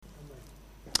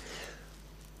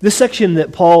This section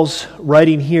that Paul's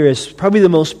writing here is probably the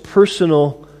most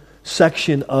personal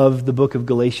section of the book of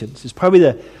Galatians. It's probably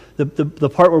the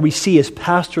part where we see his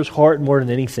pastor's heart more than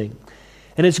anything.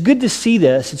 And it's good to see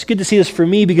this. It's good to see this for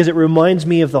me because it reminds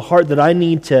me of the heart that I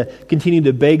need to continue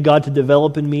to beg God to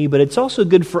develop in me. But it's also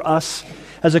good for us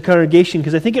as a congregation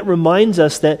because I think it reminds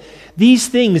us that these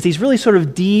things, these really sort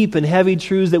of deep and heavy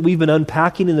truths that we've been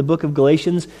unpacking in the book of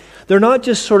Galatians, they're not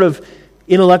just sort of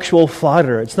intellectual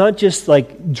fodder. It's not just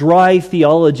like dry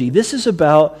theology. This is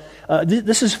about,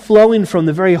 this is flowing from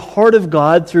the very heart of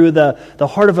God through the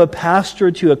heart of a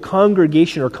pastor to a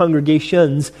congregation or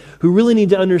congregations who really need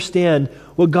to understand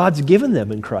what God's given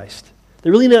them in Christ.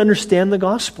 They really need to understand the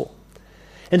gospel.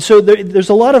 And so there's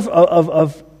a lot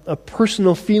of a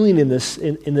personal feeling in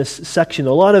this section,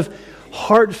 a lot of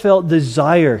heartfelt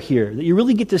desire here, that you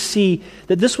really get to see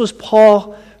that this was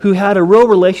Paul who had a real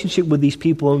relationship with these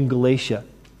people in Galatia.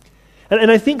 And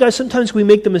I think, guys, sometimes we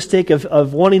make the mistake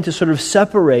of wanting to sort of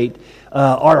separate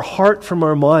our heart from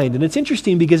our mind. And it's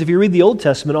interesting because if you read the Old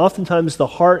Testament, oftentimes the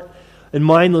heart and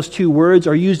mind, those two words,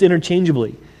 are used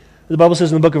interchangeably. The Bible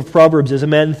says in the book of Proverbs, as a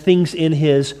man thinks in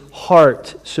his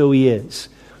heart, so he is.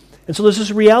 And so there's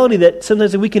this reality that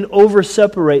sometimes we can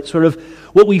over-separate sort of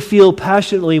what we feel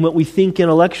passionately and what we think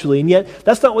intellectually. And yet,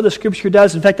 that's not what the Scripture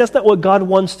does. In fact, that's not what God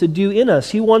wants to do in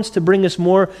us. He wants to bring us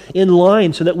more in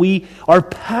line so that our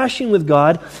passion with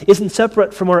God isn't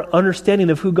separate from our understanding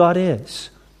of who God is.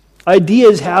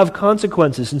 Ideas have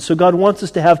consequences, and so God wants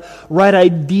us to have right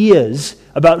ideas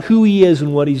about who He is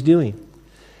and what He's doing.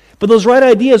 But those right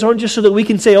ideas aren't just so that we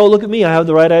can say, oh, look at me, I have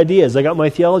the right ideas. I got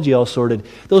my theology all sorted.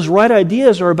 Those right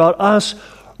ideas are about us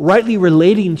rightly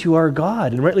relating to our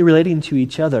God and rightly relating to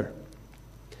each other.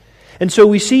 And so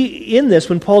we see in this,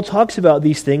 when Paul talks about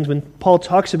these things, when Paul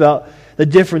talks about the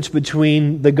difference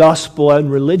between the gospel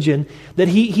and religion, that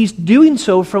he's doing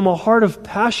so from a heart of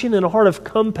passion and a heart of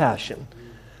compassion.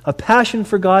 A passion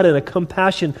for God and a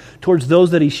compassion towards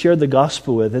those that he shared the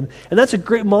gospel with. And that's a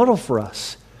great model for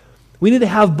us. We need to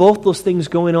have both those things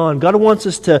going on. God wants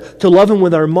us to love Him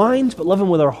with our minds, but love Him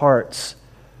with our hearts.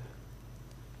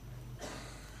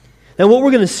 Now what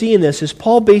we're going to see in this is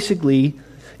Paul basically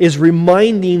is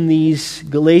reminding these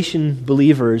Galatian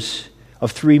believers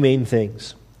of three main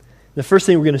things. The first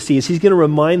thing we're going to see is he's going to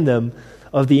remind them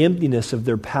of the emptiness of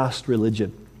their past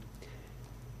religion.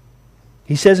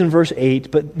 He says in verse 8,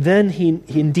 but then he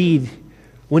indeed,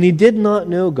 when he did not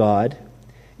know God,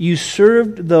 you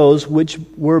served those which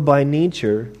by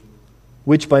nature,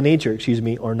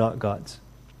 are not God's.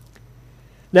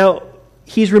 Now,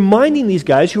 he's reminding these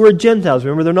guys who are Gentiles.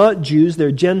 Remember, they're not Jews,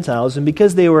 they're Gentiles. And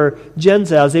because they were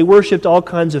Gentiles, they worshipped all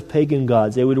kinds of pagan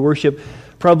gods. They would worship,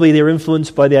 probably they were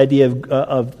influenced by the idea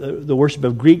of the worship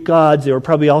of Greek gods. They were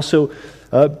probably also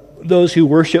those who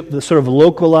worship the sort of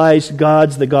localized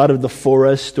gods, the god of the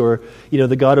forest or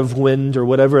the god of wind or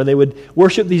whatever. And they would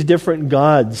worship these different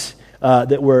gods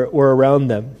that were around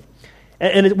them.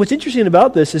 And what's interesting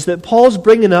about this is that Paul's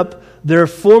bringing up their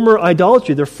former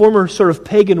idolatry, their former sort of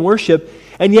pagan worship,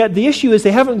 and yet the issue is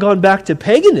they haven't gone back to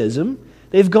paganism.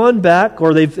 They've gone back,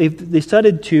 or they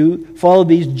started to follow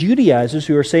these Judaizers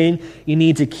who are saying you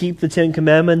need to keep the Ten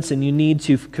Commandments and you need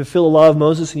to fulfill the law of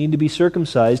Moses and you need to be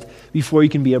circumcised before you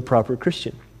can be a proper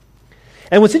Christian.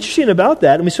 And what's interesting about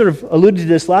that, and we sort of alluded to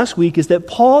this last week, is that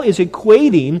Paul is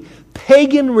equating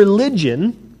pagan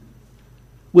religion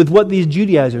with what these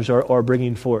Judaizers are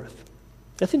bringing forth.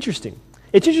 That's interesting.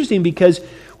 It's interesting because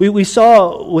we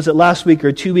saw, was it last week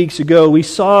or 2 weeks ago, we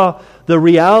saw the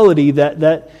reality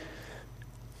that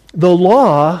the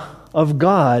law of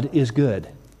God is good.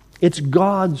 It's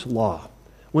God's law.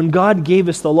 When God gave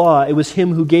us the law, it was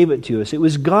Him who gave it to us. It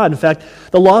was God. In fact,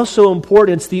 the law is so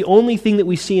important, it's the only thing that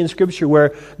we see in Scripture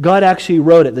where God actually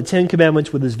wrote it, the Ten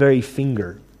Commandments, with His very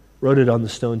finger, wrote it on the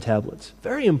stone tablets.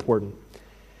 Very important.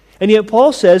 And yet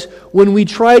Paul says, when we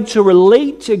try to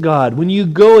relate to God, when you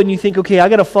go and you think, okay, I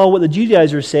got to follow what the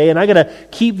Judaizers say, and I got to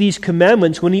keep these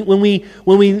commandments, when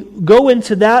we go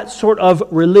into that sort of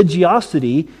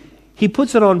religiosity, he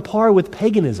puts it on par with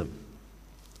paganism.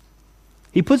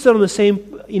 He puts it on the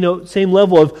same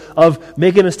level of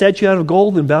making a statue out of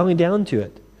gold and bowing down to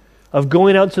it, of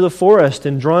going out to the forest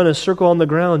and drawing a circle on the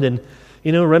ground and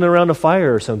running around a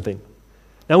fire or something.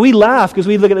 Now we laugh because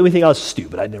we look at it and we think, oh,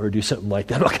 stupid, I'd never do something like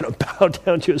that. I'm not going to bow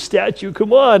down to a statue.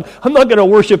 Come on, I'm not going to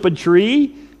worship a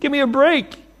tree. Give me a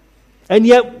break. And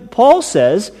yet Paul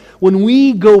says, when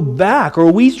we go back or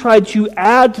we try to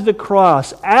add to the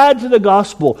cross, add to the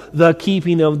gospel, the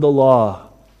keeping of the law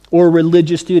or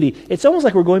religious duty, it's almost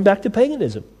like we're going back to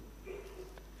paganism.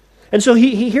 And so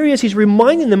here he is, he's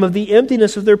reminding them of the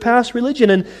emptiness of their past religion.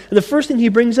 And the first thing he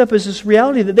brings up is this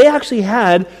reality that they actually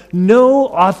had no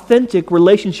authentic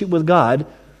relationship with God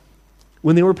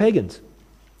when they were pagans.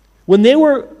 When they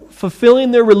were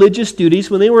fulfilling their religious duties,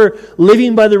 when they were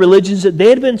living by the religions that they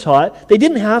had been taught, they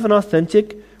didn't have an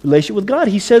authentic relationship with God.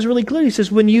 He says really clearly,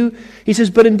 he says,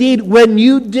 but indeed, when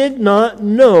you did not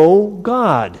know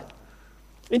God.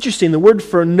 Interesting, the word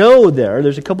for know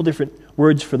there's a couple different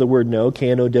words for the word know,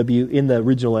 K-N-O-W, in the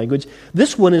original language.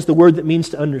 This one is the word that means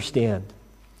to understand.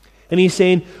 And he's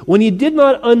saying, when you did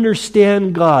not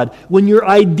understand God, when your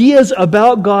ideas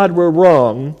about God were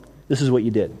wrong, this is what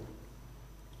you did.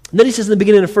 And then he says in the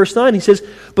beginning of verse 9, he says,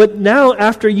 but now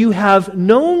after you have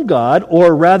known God,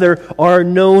 or rather are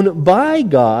known by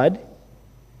God,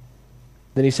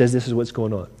 then he says this is what's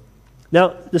going on.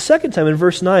 Now, the second time in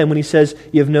verse 9, when he says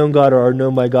you have known God or are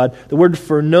known by God, the word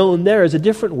for known there is a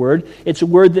different word. It's a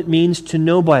word that means to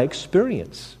know by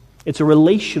experience. It's a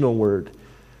relational word.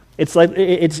 It's like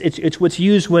it's what's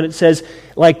used when it says,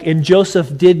 like, and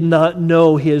Joseph did not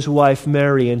know his wife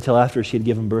Mary until after she had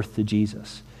given birth to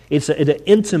Jesus. It's an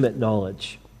intimate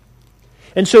knowledge.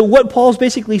 And so what Paul's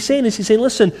basically saying is he's saying,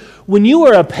 listen, when you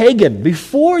were a pagan,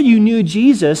 before you knew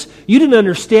Jesus, you didn't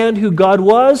understand who God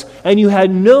was, and you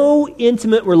had no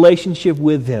intimate relationship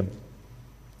with Him.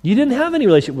 You didn't have any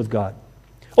relationship with God.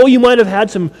 Oh, you might have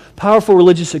had some powerful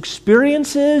religious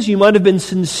experiences, you might have been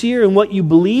sincere in what you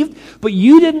believed, but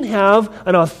you didn't have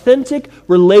an authentic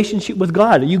relationship with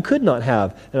God. You could not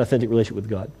have an authentic relationship with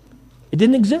God. It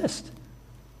didn't exist.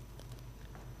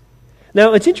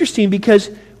 Now, it's interesting because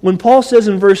when Paul says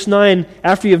in verse 9,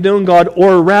 after you have known God,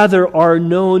 or rather are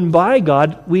known by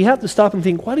God, we have to stop and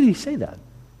think, why did he say that?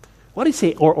 Why did he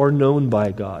say, or known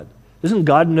by God? Doesn't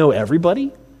God know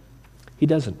everybody? He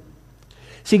doesn't.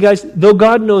 See, guys, though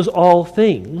God knows all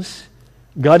things,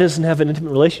 God doesn't have an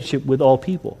intimate relationship with all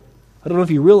people. I don't know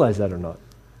if you realize that or not.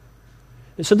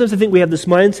 And sometimes I think we have this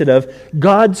mindset of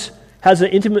God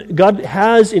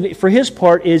has, for His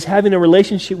part, is having a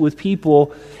relationship with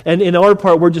people, and in our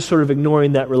part, we're just sort of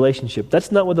ignoring that relationship.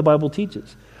 That's not what the Bible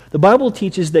teaches. The Bible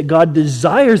teaches that God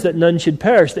desires that none should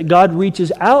perish, that God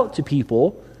reaches out to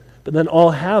people, but then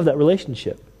all have that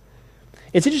relationship.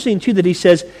 It's interesting, too, that he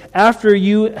says, after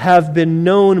you have been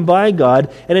known by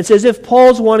God, and it's as if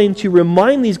Paul's wanting to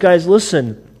remind these guys,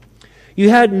 listen, you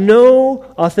had no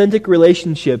authentic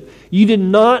relationship. You did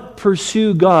not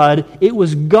pursue God. It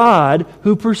was God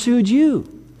who pursued you.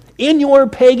 In your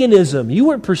paganism, you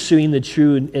weren't pursuing the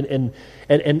true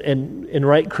and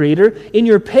right Creator. In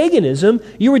your paganism,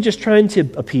 you were just trying to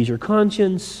appease your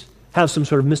conscience, have some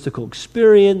sort of mystical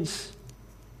experience.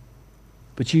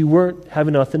 But you weren't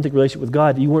having an authentic relationship with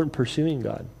God. You weren't pursuing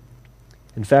God.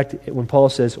 In fact, when Paul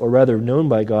says, or rather known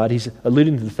by God, he's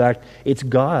alluding to the fact it's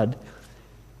God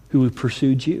who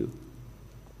pursued you.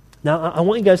 Now, I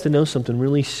want you guys to know something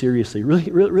really seriously,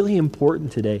 really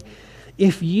important today.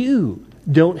 If you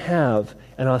don't have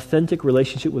an authentic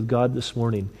relationship with God this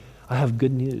morning, I have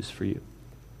good news for you.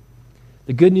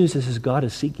 The good news is God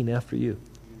is seeking after you.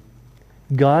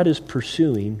 God is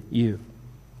pursuing you.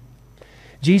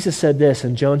 Jesus said this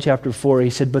in John chapter 4. He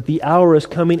said, but the hour is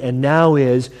coming, and now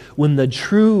is, when the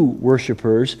true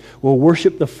worshipers will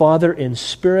worship the Father in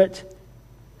spirit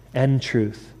and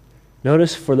truth.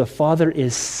 Notice, for the Father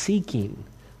is seeking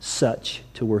such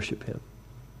to worship Him.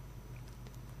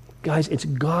 Guys, it's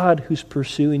God who's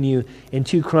pursuing you. In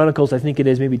 2 Chronicles, I think it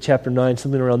is, maybe chapter 9,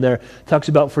 something around there, talks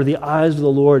about, for the eyes of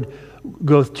the Lord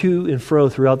go to and fro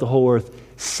throughout the whole earth,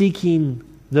 seeking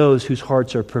those whose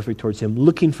hearts are perfect towards Him,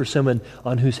 looking for someone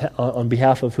on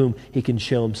behalf of whom He can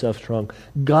show Himself strong.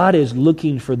 God is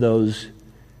looking for those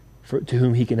to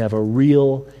whom He can have a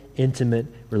real, intimate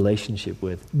relationship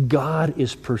with. God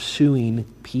is pursuing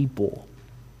people.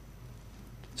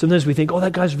 Sometimes we think, oh,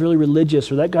 that guy's really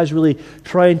religious, or that guy's really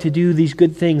trying to do these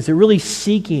good things. They're really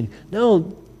seeking.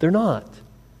 No, they're not.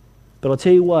 But I'll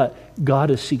tell you what,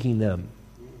 God is seeking them.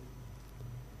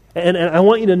 And I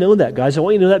want you to know that, guys. I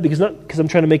want you to know that not because I'm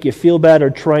trying to make you feel bad or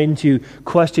trying to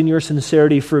question your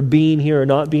sincerity for being here or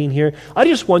not being here. I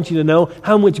just want you to know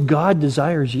how much God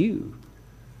desires you.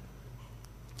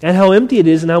 And how empty it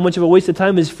is and how much of a waste of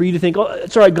time it is for you to think, oh,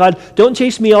 it's all right, God, don't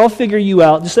chase me, I'll figure you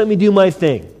out. Just let me do my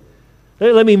thing.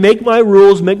 Let me make my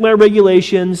rules, make my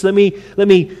regulations. Let me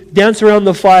dance around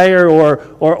the fire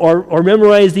or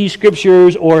memorize these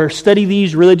scriptures or study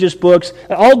these religious books.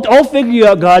 I'll figure you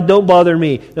out, God, don't bother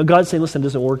me. Now, God's saying, listen, it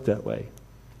doesn't work that way.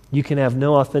 You can have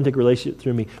no authentic relationship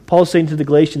through me. Paul's saying to the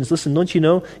Galatians, listen, don't you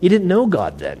know? You didn't know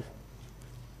God then.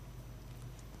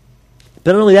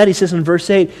 But not only that, he says in verse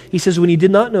 8, he says, when you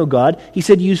did not know God, he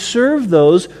said, you serve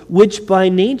those which by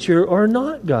nature are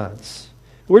not God's.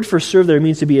 The word for serve there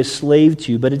means to be a slave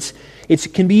to, but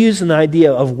it can be used in the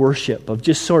idea of worship, of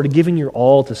just sort of giving your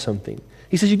all to something.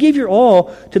 He says, you gave your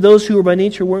all to those who by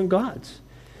nature weren't God's.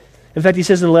 In fact, he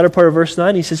says in the latter part of verse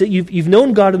 9, he says that you've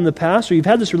known God in the past, or you've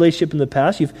had this relationship in the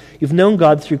past, you've known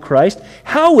God through Christ.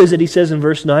 How is it, he says in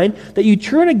verse 9, that you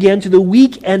turn again to the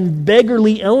weak and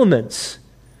beggarly elements,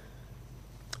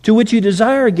 to which you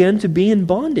desire again to be in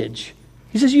bondage?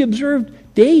 He says you observed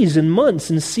days and months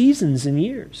and seasons and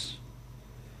years.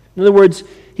 In other words,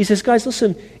 he says, guys,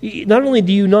 listen, not only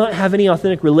do you not have any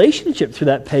authentic relationship through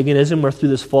that paganism or through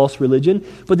this false religion,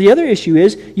 but the other issue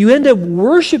is you end up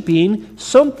worshiping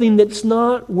something that's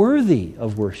not worthy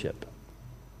of worship.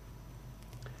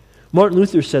 Martin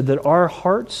Luther said that our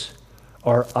hearts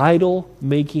are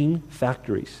idol-making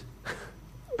factories.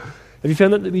 Have you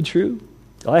found that to be true?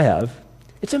 I have.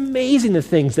 It's amazing the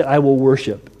things that I will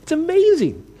worship. It's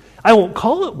amazing. I won't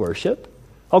call it worship.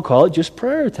 I'll call it just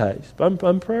prioritize. I'm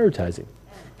prioritizing.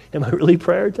 Am I really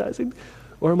prioritizing?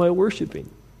 Or am I worshiping?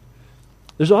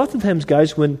 There's oftentimes,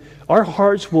 guys, when our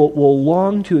hearts will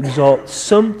long to exalt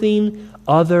something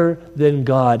other than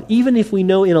God, even if we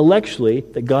know intellectually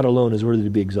that God alone is worthy to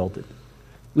be exalted.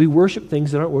 We worship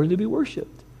things that aren't worthy to be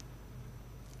worshipped.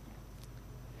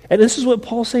 And this is what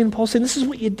Paul's saying. Paul's saying, this is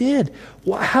what you did.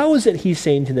 How is it, he's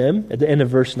saying to them at the end of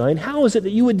verse 9, how is it that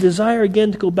you would desire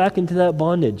again to go back into that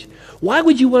bondage? Why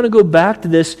would you want to go back to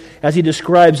this, as he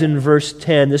describes in verse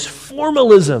 10, this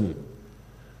formalism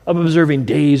of observing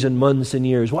days and months and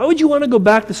years? Why would you want to go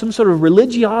back to some sort of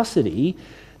religiosity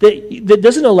that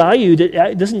doesn't allow you,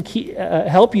 that doesn't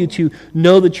help you to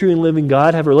know the true and living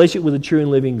God, have a relationship with the true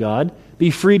and living God,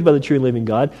 be freed by the true and living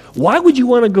God? Why would you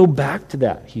want to go back to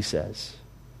that, he says?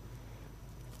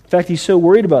 In fact, he's so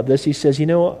worried about this, he says,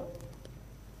 I'm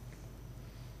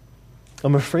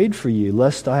afraid for you,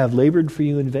 lest I have labored for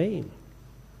you in vain.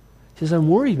 He says, I'm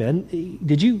worried, man.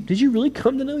 Did you really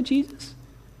come to know Jesus?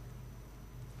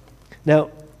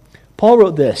 Now, Paul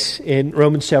wrote this in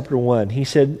Romans chapter 1. He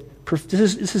said,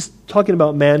 this is talking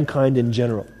about mankind in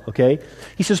general, okay?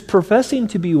 He says, professing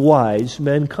to be wise,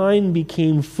 mankind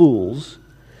became fools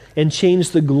and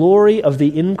changed the glory of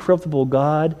the incorruptible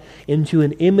God into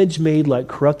an image made like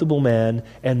corruptible man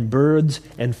and birds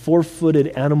and four-footed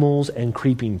animals and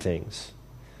creeping things.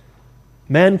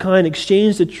 Mankind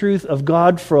exchanged the truth of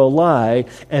God for a lie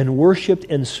and worshipped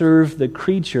and served the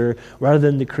creature rather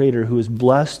than the Creator, who is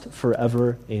blessed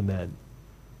forever. Amen.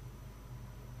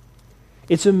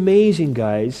 It's amazing,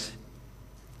 guys,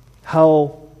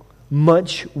 how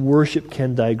much worship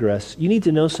can digress. You need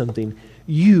to know something.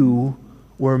 You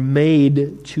were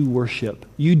made to worship.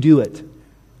 You do it.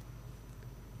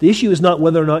 The issue is not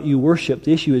whether or not you worship.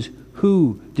 The issue is,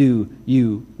 who do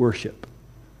you worship?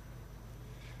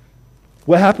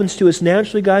 What happens to us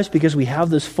naturally, guys, because we have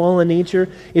this fallen nature,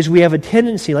 is we have a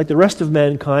tendency, like the rest of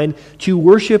mankind, to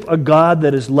worship a God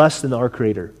that is less than our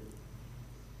Creator.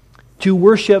 To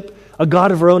worship a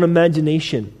God of our own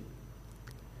imagination.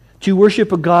 To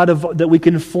worship a God that we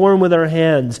can form with our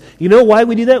hands. You know why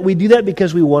we do that? We do that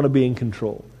because we want to be in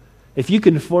control. If you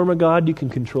can form a God, you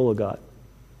can control a God.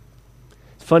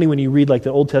 It's funny when you read like the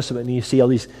Old Testament and you see all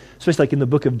these, especially like in the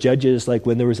book of Judges, like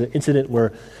when there was an incident where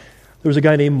there was a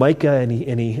guy named Micah and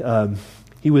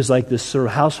he was like this sort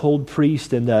of household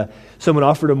priest, and someone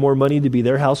offered him more money to be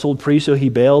their household priest, so he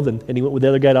bailed and he went with the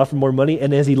other guy to offer more money.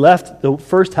 And as he left the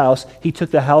first house, he took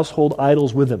the household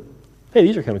idols with him. Hey,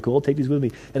 these are kind of cool. I'll take these with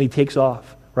me. And he takes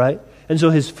off, right? And so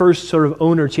his first sort of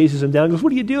owner chases him down and goes,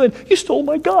 what are you doing? You stole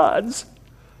my gods.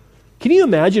 Can you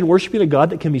imagine worshiping a God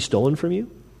that can be stolen from you?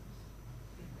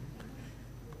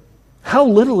 How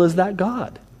little is that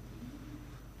God?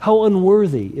 How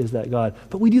unworthy is that God?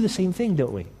 But we do the same thing,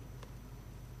 don't we?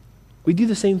 We do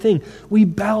the same thing. We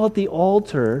bow at the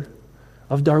altar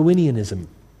of Darwinianism.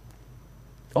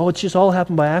 Oh, it's just all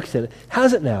happened by accident.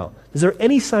 Has it now? Is there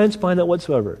any science behind that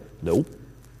whatsoever? Nope.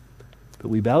 But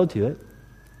we bow to it.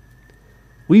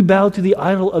 We bow to the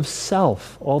idol of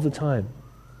self all the time.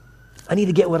 I need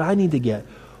to get what I need to get.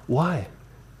 Why?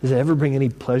 Does it ever bring any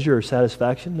pleasure or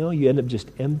satisfaction? No, you end up just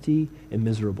empty and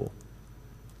miserable.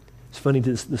 It's funny,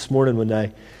 this morning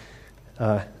when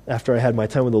after I had my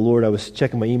time with the Lord, I was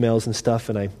checking my emails and stuff,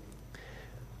 and I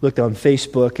looked on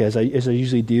Facebook, as I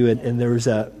usually do, and there was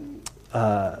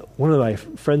one of my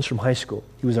friends from high school.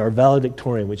 He was our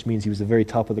valedictorian, which means he was the very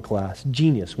top of the class.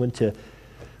 Genius. Went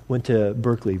to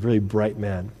Berkeley. Very bright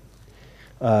man.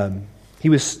 He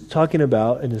was talking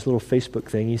about in his little Facebook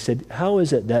thing. He said, "How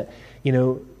is it that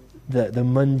the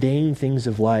mundane things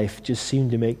of life just seem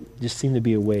to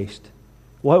be a waste?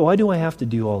 Why do I have to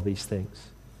do all these things?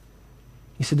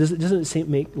 He said, doesn't it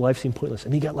make life seem pointless?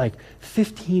 And he got like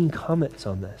 15 comments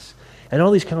on this. And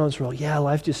all these comments were, yeah,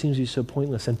 life just seems to be so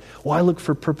pointless. And, I look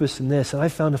for purpose in this. And I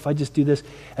found if I just do this,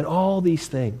 and all these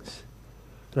things.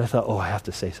 And I thought, I have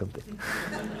to say something.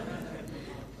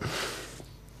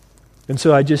 And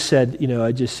so I just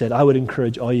said, I would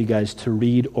encourage all you guys to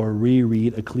read or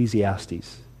reread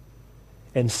Ecclesiastes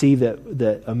and see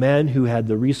that a man who had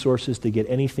the resources to get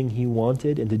anything he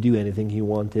wanted and to do anything he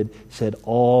wanted said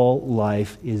all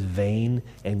life is vain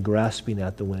and grasping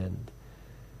at the wind.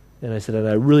 And I said, and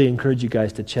I really encourage you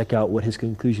guys to check out what his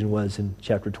conclusion was in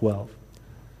chapter 12.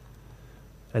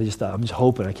 I just thought, I'm just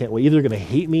hoping, I can't wait. Either they're going to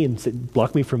hate me and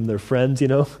block me from their friends,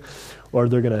 or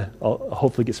they're going to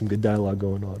hopefully get some good dialogue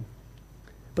going on.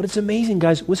 But it's amazing,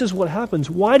 guys. This is what happens.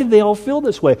 Why did they all feel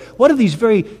this way? What are these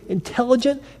very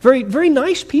intelligent, very, very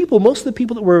nice people? Most of the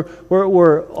people that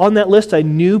were on that list I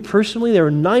knew personally. They were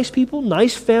nice people,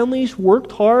 nice families,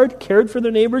 worked hard, cared for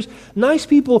their neighbors. Nice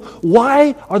people.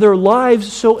 Why are their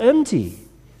lives so empty?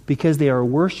 Because they are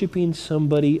worshiping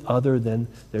somebody other than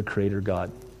their Creator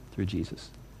God through Jesus.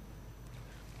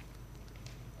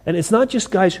 And it's not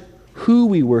just, guys, who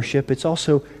we worship. It's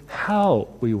also how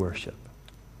we worship.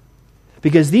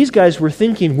 Because these guys were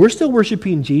thinking, we're still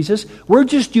worshiping Jesus. We're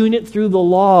just doing it through the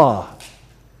law.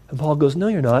 And Paul goes, no,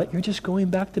 you're not. You're just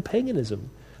going back to paganism.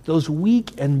 Those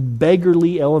weak and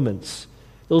beggarly elements.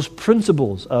 Those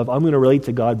principles of, I'm going to relate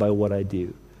to God by what I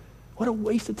do. What a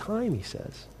waste of time, he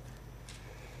says.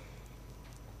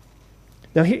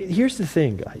 Now, here's the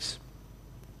thing, guys.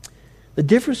 The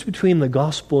difference between the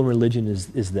gospel and religion is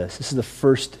this. This is the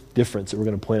first difference that we're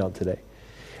going to point out today.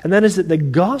 And that is that the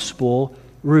gospel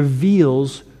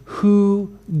reveals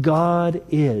who God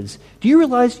is. Do you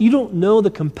realize you don't know the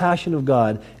compassion of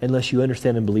God unless you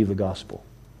understand and believe the gospel?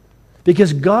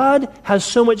 Because God has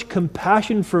so much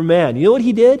compassion for man. You know what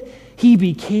he did? He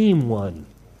became one.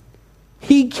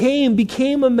 He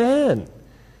became a man.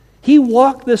 He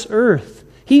walked this earth.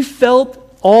 He felt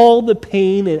all the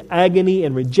pain and agony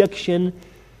and rejection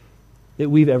that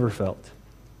we've ever felt.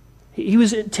 He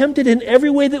was tempted in every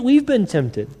way that we've been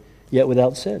tempted, yet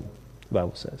without sin. The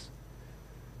Bible says.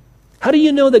 How do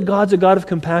you know that God's a God of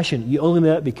compassion? You only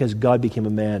know that because God became a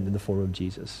man in the form of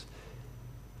Jesus.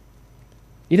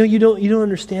 You don't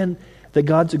understand that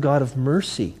God's a God of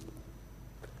mercy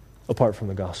apart from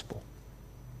the gospel.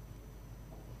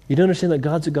 You don't understand that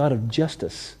God's a God of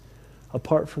justice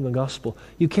apart from the gospel.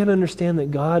 You can't understand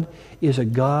that God is a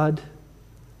God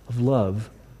of love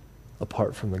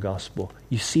apart from the gospel.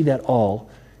 You see that all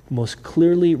most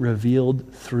clearly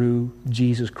revealed through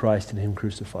Jesus Christ and Him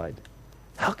crucified.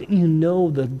 How can you know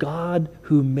the God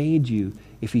who made you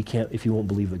if you won't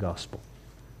believe the gospel?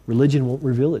 Religion won't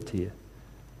reveal it to you.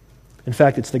 In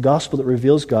fact, it's the gospel that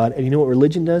reveals God, and you know what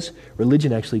religion does?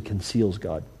 Religion actually conceals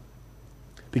God.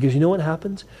 Because you know what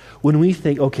happens? When we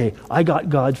think, okay, I got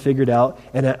God figured out,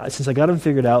 and since I got Him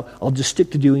figured out, I'll just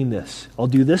stick to doing this. I'll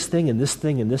do this thing, and this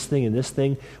thing, and this thing, and this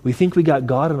thing. We think we got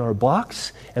God in our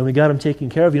box, and we got Him taken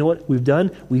care of. You know what we've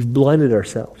done? We've blinded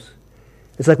ourselves.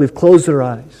 It's like we've closed our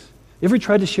eyes. You ever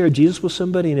tried to share Jesus with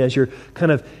somebody, and as you're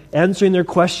kind of answering their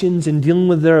questions and dealing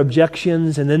with their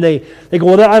objections, and then they go,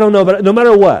 well, I don't know, but no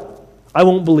matter what, I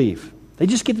won't believe. They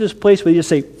just get to this place where they just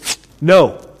say,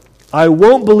 no. I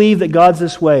won't believe that God's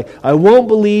this way. I won't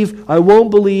believe. I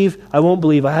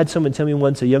had someone tell me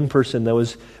once, a young person that I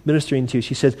was ministering to,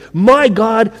 she said, my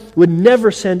God would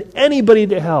never send anybody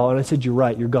to hell. And I said, you're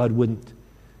right, your God wouldn't.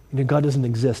 God doesn't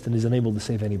exist and is unable to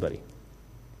save anybody.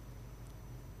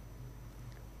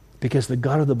 Because the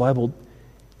God of the Bible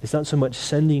is not so much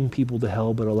sending people to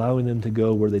hell, but allowing them to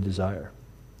go where they desire.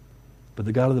 But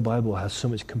the God of the Bible has so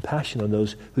much compassion on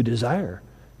those who desire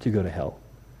to go to hell,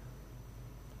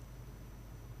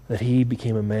 that He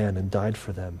became a man and died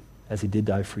for them as He did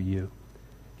die for you.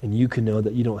 And you can know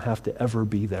that you don't have to ever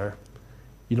be there.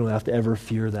 You don't have to ever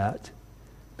fear that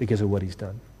because of what He's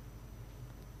done.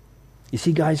 You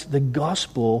see, guys, the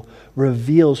gospel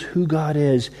reveals who God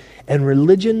is, and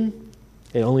religion,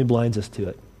 it only blinds us to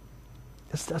it.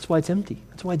 That's why it's empty.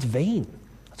 That's why it's vain.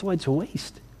 That's why it's a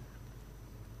waste.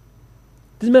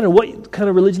 Doesn't matter what kind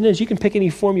of religion it is. You can pick any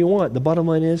form you want. The bottom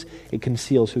line is, it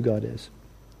conceals who God is.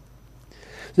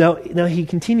 Now he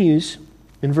continues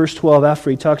in verse 12, after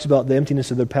he talks about the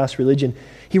emptiness of their past religion.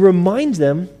 He reminds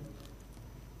them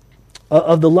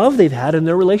of the love they've had in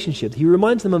their relationship. He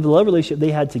reminds them of the love relationship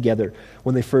they had together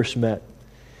when they first met.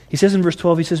 He says in verse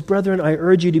 12, he says, brethren, I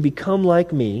urge you to become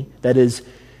like me, that is,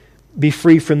 be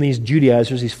free from these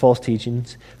Judaizers, these false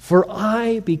teachings, for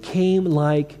I became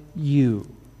like you.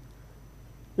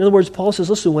 In other words, Paul says,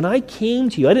 listen, when I came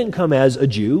to you, I didn't come as a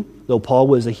Jew, though Paul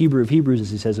was a Hebrew of Hebrews,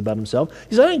 as he says about himself.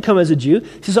 He says, I didn't come as a Jew.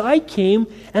 He says, I came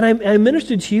and I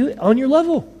ministered to you on your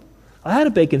level. I had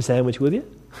a bacon sandwich with you,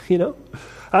 you know.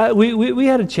 We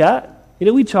had a chat. You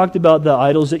know, we talked about the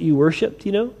idols that you worshipped,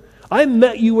 you know. I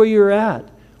met you where you're at.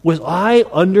 Was I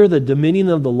under the dominion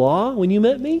of the law when you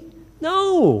met me?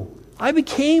 No. I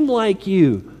became like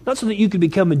you. Not so that you could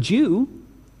become a Jew,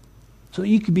 so that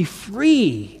you could be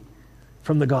free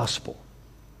from the gospel.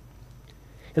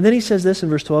 And then he says this in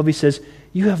verse 12. He says,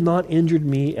 you have not injured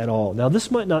me at all. Now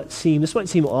this might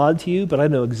seem odd to you, but I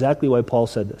know exactly why Paul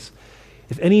said this.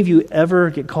 If any of you ever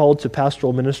get called to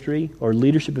pastoral ministry or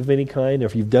leadership of any kind, or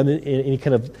if you've done any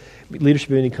kind of leadership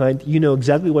of any kind, you know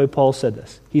exactly why Paul said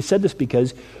this. He said this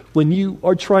because when you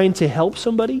are trying to help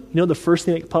somebody, you know the first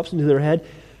thing that pops into their head?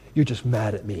 You're just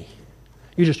mad at me.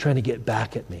 You're just trying to get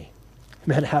back at me.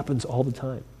 Man, it happens all the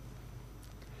time.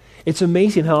 It's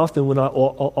amazing how often when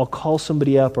I'll call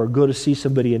somebody up or go to see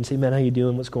somebody and say, man, how you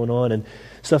doing? What's going on? And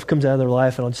stuff comes out of their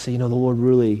life, and I'll just say, you know, the Lord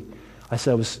really...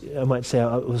 I might say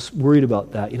I was worried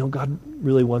about that. You know, God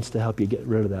really wants to help you get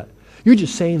rid of that. You're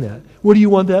just saying that. What do you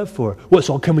want that for? What,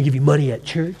 so I'll come and give you money at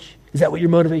church? Is that what your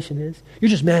motivation is? You're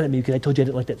just mad at me because I told you I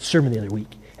didn't like that sermon the other week.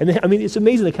 And then, I mean, it's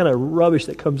amazing the kind of rubbish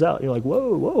that comes out. You're like,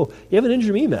 whoa, you haven't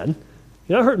injured me, man.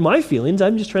 You're not hurting my feelings.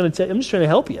 I'm just trying to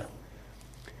help you.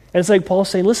 And it's like Paul's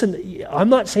saying, listen, I'm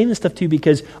not saying this stuff to you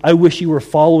because I wish you were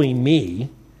following me.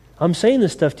 I'm saying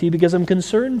this stuff to you because I'm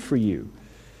concerned for you.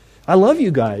 I love you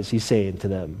guys, he's saying to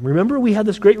them. Remember, we had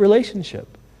this great relationship.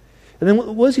 And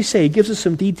then what does he say? He gives us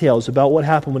some details about what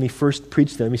happened when he first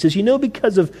preached to them. He says, you know,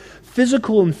 because of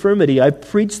physical infirmity, I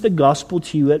preached the gospel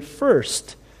to you at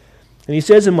first. And he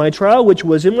says, in my trial, which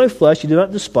was in my flesh, you did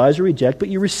not despise or reject, but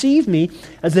you received me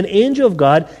as an angel of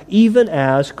God, even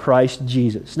as Christ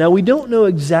Jesus. Now, we don't know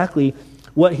exactly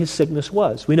what his sickness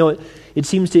was. We know it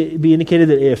seems to be indicated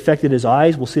that it affected his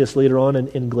eyes. We'll see this later on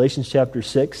in Galatians chapter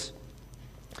 6.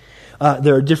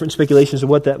 There are different speculations of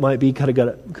what that might be. Could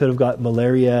have got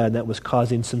malaria, and that was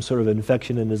causing some sort of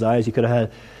infection in his eyes. He could have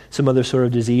had some other sort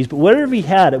of disease. But whatever he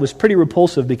had, it was pretty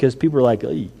repulsive because people were like,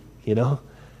 you know.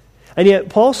 And yet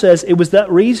Paul says, it was that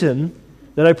reason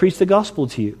that I preached the gospel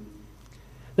to you.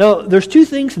 Now, there's two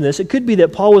things in this. It could be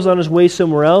that Paul was on his way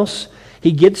somewhere else.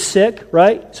 He gets sick,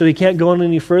 right? So he can't go on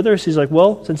any further. So he's like,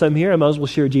 well, since I'm here, I might as well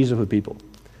share Jesus with people.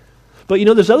 But you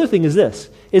know, this other thing is this,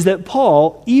 is that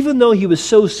Paul, even though he was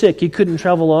so sick he couldn't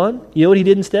travel on, you know what he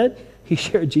did instead? He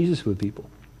shared Jesus with people.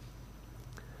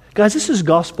 Guys, this is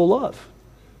gospel love.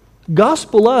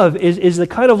 Gospel love is the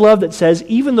kind of love that says,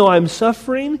 even though I'm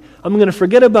suffering, I'm going to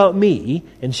forget about me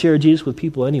and share Jesus with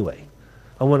people anyway.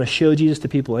 I want to show Jesus to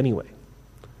people anyway.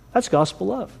 That's gospel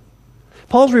love.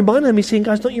 Paul's reminding them, he's saying,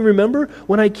 guys, don't you remember?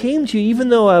 When I came to you, even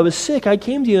though I was sick, I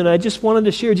came to you and I just wanted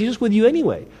to share Jesus with you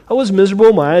anyway. I was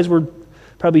miserable. My eyes were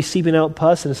probably seeping out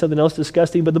pus and something else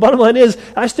disgusting. But the bottom line is,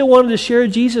 I still wanted to share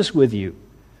Jesus with you.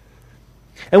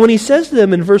 And when he says to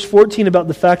them in verse 14 about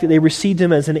the fact that they received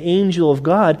him as an angel of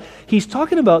God, he's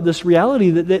talking about this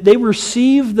reality that they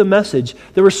received the message.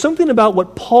 There was something about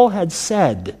what Paul had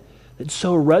said that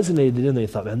so resonated in them. They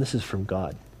thought, man, this is from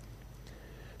God.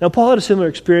 Now, Paul had a similar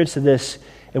experience to this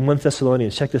in 1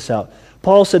 Thessalonians. Check this out.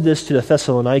 Paul said this to the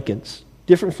Thessalonians,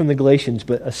 different from the Galatians,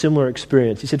 but a similar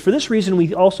experience. He said, for this reason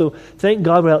we also thank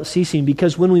God without ceasing,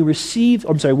 because when you received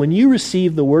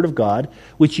the word of God,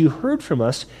 which you heard from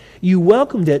us, you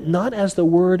welcomed it not as the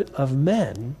word of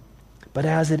men, but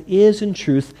as it is in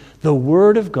truth the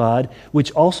word of God,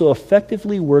 which also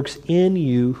effectively works in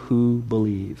you who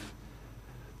believe.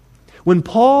 When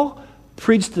Paul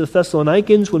preached to the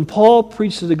Thessalonians, when Paul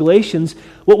preached to the Galatians,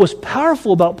 what was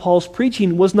powerful about Paul's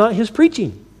preaching was not his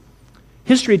preaching.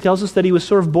 History tells us that he was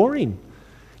sort of boring.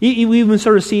 We even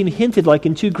sort of seen hinted, like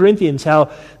in 2 Corinthians,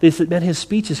 how they said, man, his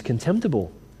speech is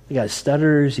contemptible. The guy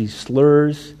stutters, he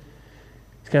slurs,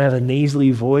 he's kind of have a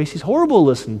nasally voice. He's horrible to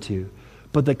listen to.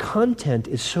 But the content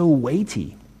is so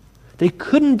weighty. They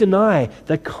couldn't deny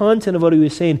the content of what he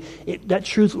was saying. That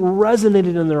truth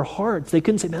resonated in their hearts. They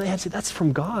couldn't say, man, they had to say, that's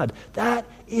from God. That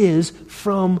is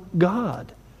from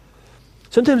God.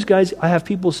 Sometimes, guys, I have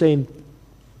people saying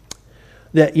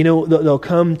that, you know, they'll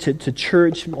come to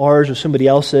church, ours or somebody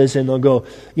else's, and they'll go,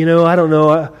 you know, I don't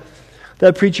know,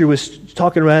 that preacher was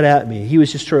talking right at me. He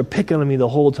was just sort of picking on me the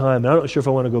whole time, and I'm not sure if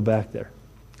I want to go back there.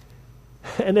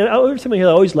 And then every time I hear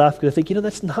that, I always laugh because I think, you know,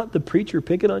 that's not the preacher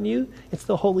picking on you. It's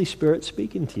the Holy Spirit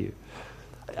speaking to you.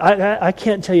 I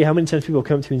can't tell you how many times people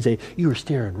come to me and say, you were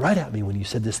staring right at me when you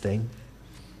said this thing.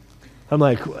 I'm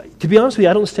like, to be honest with you,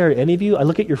 I don't stare at any of you. I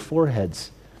look at your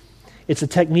foreheads. It's a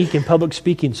technique in public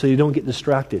speaking so you don't get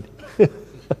distracted.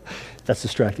 That's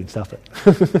distracting. Stop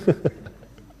it.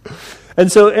 And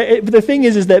so but the thing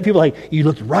is that people are like, you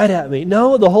looked right at me.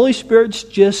 No, the Holy Spirit's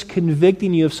just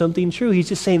convicting you of something true. He's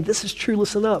just saying, this is true,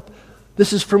 listen up.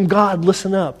 This is from God,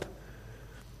 listen up.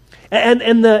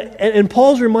 And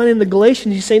Paul's reminding the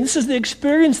Galatians, he's saying, this is the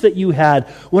experience that you had.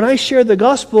 When I shared the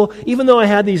gospel, even though I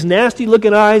had these nasty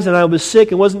looking eyes and I was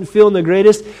sick and wasn't feeling the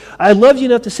greatest, I loved you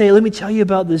enough to say, let me tell you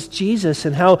about this Jesus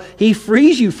and how he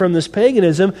frees you from this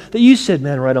paganism, that you said,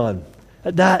 man, right on.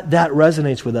 That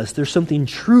resonates with us. There's something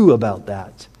true about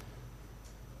that.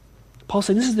 Paul's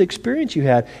saying, this is the experience you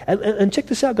had. And check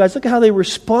this out, guys. Look at how they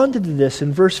responded to this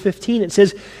in verse 15. It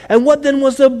says, and what then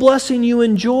was the blessing you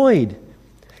enjoyed?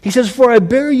 He says, for I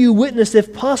bear you witness,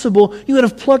 if possible, you would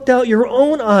have plucked out your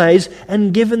own eyes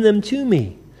and given them to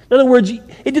me. In other words,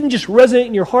 it didn't just resonate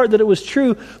in your heart that it was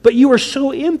true, but you were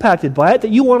so impacted by it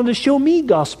that you wanted to show me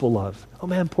gospel love. Oh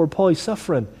man, poor Paul, he's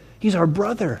suffering. He's our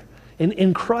brother.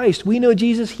 In Christ, we know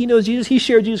Jesus, he knows Jesus, he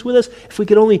shared Jesus with us. If we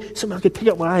could only somehow could pick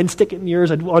up my eye and stick it in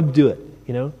yours, I'd do it,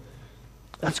 you know?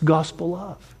 That's gospel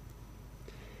love.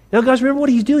 Now, guys, remember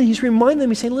what he's doing? He's reminding them,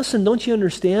 he's saying, listen, don't you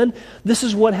understand? This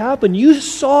is what happened. You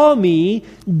saw me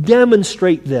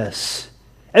demonstrate this.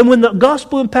 And when the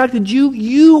gospel impacted you,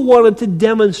 you wanted to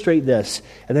demonstrate this.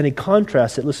 And then he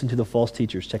contrasts it. Listen to the false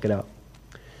teachers. Check it out.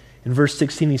 In verse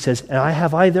 16, he says,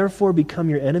 have I therefore become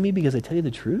your enemy because I tell you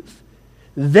the truth?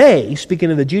 They, speaking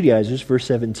of the Judaizers, verse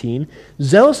 17,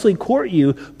 zealously court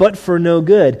you, but for no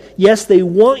good. Yes, they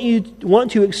want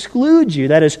to exclude you,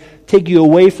 that is, take you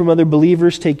away from other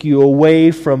believers, take you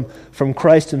away from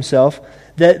Christ himself,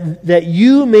 that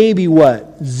you may be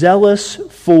what? Zealous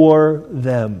for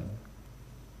them.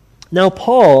 Now,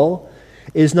 Paul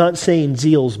is not saying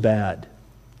zeal's bad,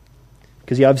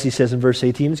 because he obviously says in verse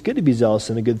 18, it's good to be zealous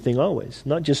and a good thing always,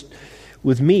 not just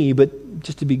with me, but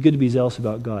just to be good to be zealous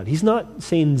about God. He's not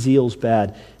saying zeal's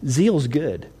bad. Zeal's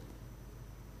good.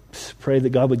 Just pray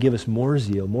that God would give us more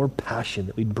zeal, more passion,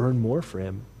 that we'd burn more for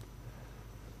him.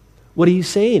 What he's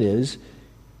saying is,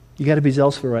 you got to be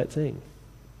zealous for the right thing.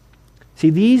 See,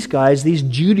 these guys, these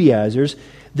Judaizers,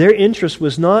 their interest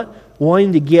was not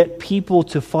wanting to get people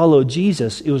to follow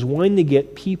Jesus. It was wanting to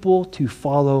get people to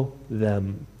follow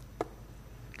them.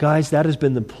 Guys, that has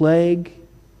been the plague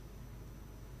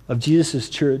of Jesus'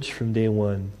 church from day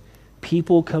one.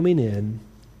 People coming in,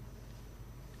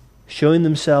 showing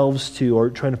themselves to, or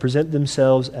trying to present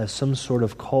themselves as some sort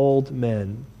of called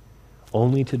men,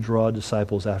 only to draw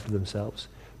disciples after themselves.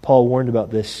 Paul warned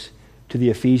about this to the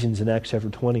Ephesians in Acts chapter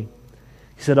 20. He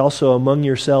said, also, among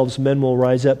yourselves men will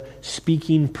rise up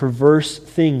speaking perverse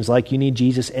things, like you need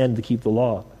Jesus and to keep the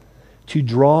law, to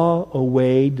draw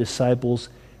away disciples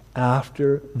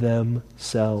after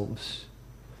themselves.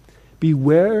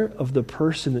 Beware of the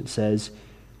person that says,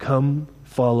 come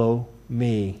follow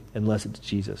me, unless it's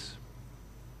Jesus.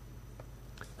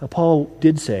 Now, Paul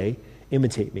did say,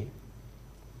 imitate me.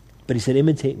 But he said,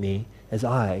 imitate me as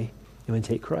I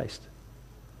imitate Christ.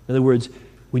 In other words,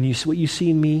 what you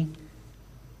see in me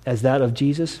as that of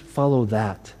Jesus, follow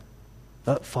that.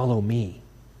 Not follow me.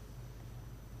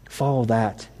 Follow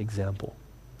that example.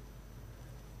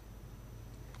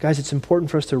 Guys, it's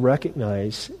important for us to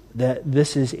recognize that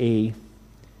this is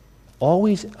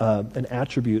always an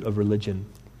attribute of religion.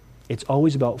 It's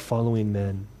always about following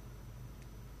men.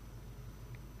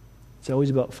 It's always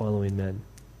about following men.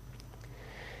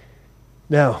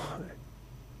 Now,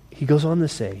 he goes on to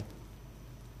say,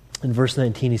 in verse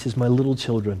 19, he says, my little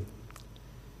children,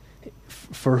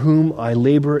 for whom I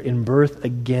labor in birth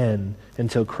again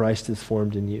until Christ is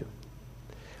formed in you.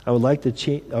 I would like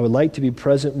to be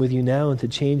present with you now and to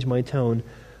change my tone,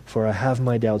 for I have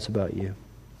my doubts about you.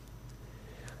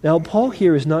 Now, Paul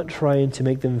here is not trying to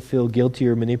make them feel guilty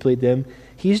or manipulate them.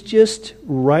 He's just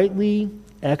rightly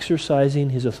exercising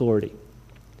his authority.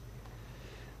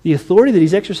 The authority that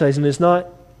he's exercising is not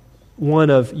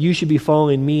one of, you should be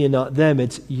following me and not them.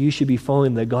 It's, you should be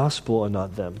following the gospel and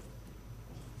not them.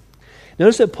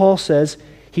 Notice that Paul says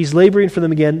he's laboring for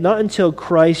them again, not until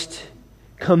Christ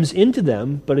comes into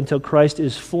them, but until Christ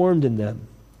is formed in them.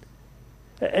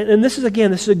 And this is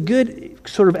a good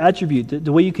sort of attribute,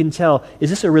 the way you can tell,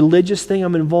 is this a religious thing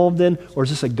I'm involved in, or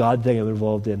is this a God thing I'm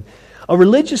involved in? A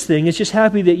religious thing is just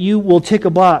happy that you will tick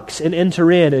a box and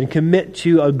enter in and commit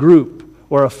to a group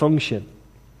or a function.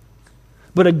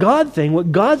 But a God thing,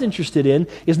 what God's interested in,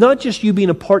 is not just you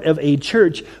being a part of a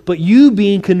church, but you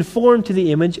being conformed to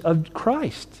the image of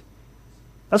Christ.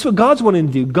 That's what God's wanting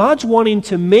to do. God's wanting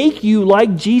to make you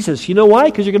like Jesus. You know why?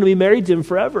 Because you're going to be married to him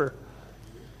forever.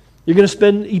 You're going to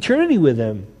spend eternity with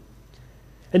him.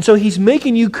 And so he's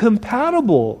making you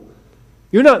compatible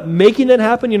You're not making that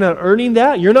happen. You're not earning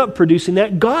that. You're not producing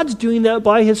that. God's doing that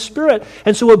by His Spirit.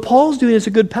 And so what Paul's doing is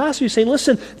a good pastor. He's saying,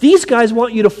 listen, these guys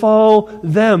want you to follow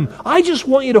them. I just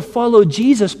want you to follow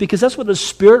Jesus because that's what the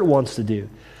Spirit wants to do.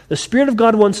 The Spirit of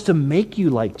God wants to make you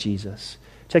like Jesus.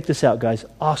 Check this out, guys.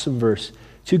 Awesome verse.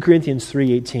 2 Corinthians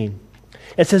 3:18.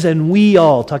 It says, and we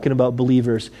all, talking about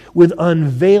believers, with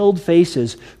unveiled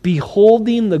faces,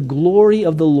 beholding the glory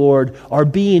of the Lord, are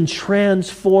being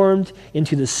transformed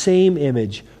into the same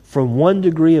image from one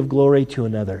degree of glory to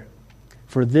another.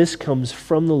 For this comes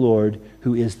from the Lord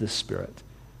who is the Spirit.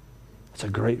 It's a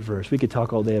great verse. We could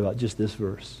talk all day about just this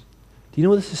verse. Do you know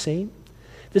what this is saying?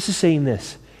 This is saying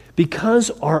this. Because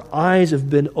our eyes have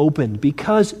been opened,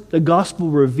 because the gospel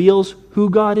reveals who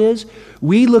God is,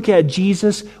 we look at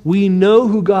Jesus, we know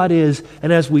who God is,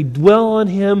 and as we dwell on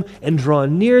Him and draw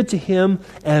near to Him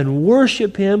and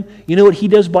worship Him, you know what He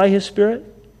does by His Spirit?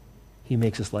 He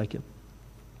makes us like Him.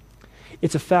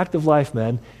 It's a fact of life,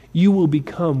 man. You will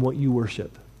become what you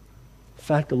worship.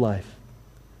 Fact of life.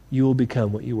 You will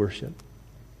become what you worship.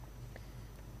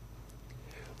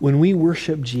 When we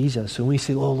worship Jesus and we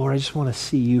say, oh Lord, I just want to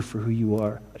see you for who you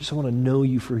are. I just want to know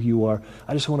you for who you are.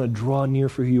 I just want to draw near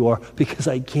for who you are because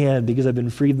I can, because I've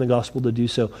been freed in the gospel to do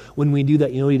so. When we do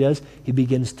that, you know what He does? He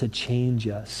begins to change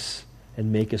us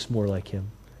and make us more like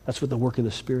Him. That's what the work of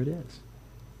the Spirit is.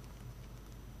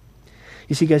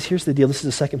 You see, guys, here's the deal. This is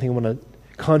the second thing I want to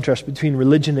contrast between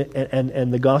religion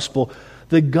and the gospel.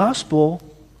 The gospel,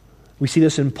 we see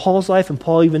this in Paul's life, and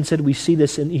Paul even said he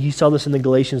saw this in the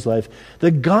Galatians' life.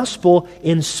 The gospel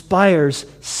inspires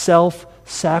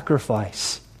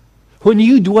self-sacrifice. When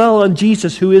you dwell on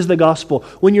Jesus, who is the gospel,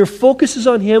 when your focus is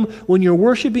on Him, when you're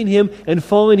worshiping Him and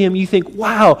following Him, you think,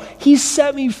 wow, He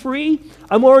set me free.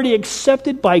 I'm already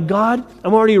accepted by God.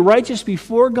 I'm already righteous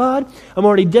before God. I'm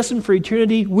already destined for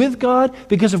eternity with God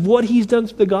because of what He's done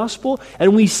through the gospel.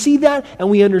 And we see that and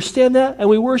we understand that and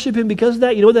we worship Him because of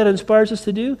that. You know what that inspires us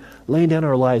to do? Laying down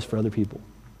our lives for other people.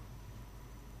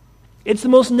 It's the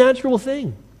most natural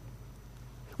thing.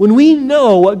 When we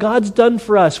know what God's done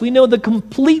for us, we know the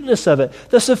completeness of it,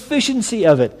 the sufficiency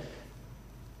of it,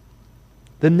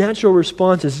 the natural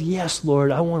response is, yes,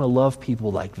 Lord, I want to love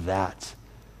people like that.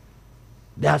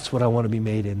 That's what I want to be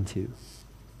made into.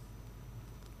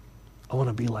 I want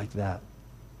to be like that.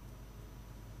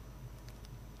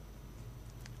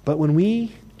 But when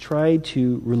we try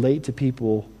to relate to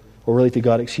people, or relate to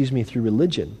God, through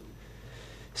religion,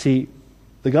 see,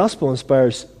 the gospel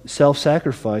inspires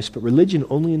self-sacrifice, but religion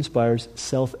only inspires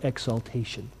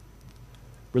self-exaltation.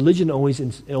 Religion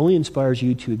only inspires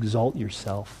you to exalt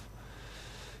yourself.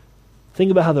 Think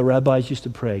about how the rabbis used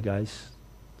to pray, guys.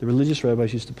 The religious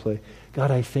rabbis used to pray, God,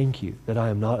 I thank you that I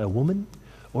am not a woman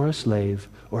or a slave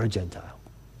or a Gentile.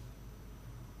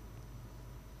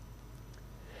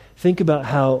 Think about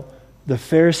how the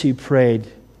Pharisee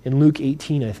prayed in Luke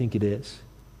 18, I think it is,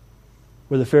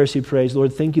 where the Pharisee prays,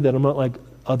 Lord, thank you that I'm not like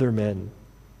other men.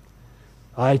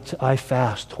 I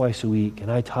fast twice a week,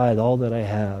 and I tithe all that I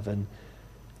have. And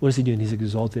what is he doing? He's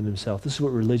exalting himself. This is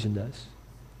what religion does.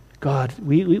 God,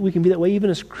 we can be that way. Even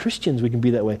as Christians, we can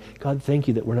be that way. God, thank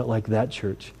you that we're not like that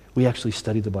church. We actually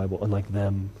study the Bible unlike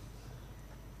them.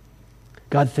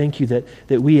 God, thank you that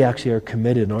we actually are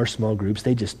committed in our small groups.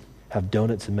 They just have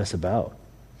donuts and mess about.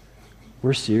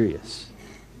 We're serious.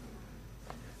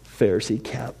 Pharisee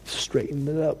cap, straighten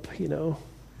it up, you know.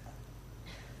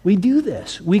 We do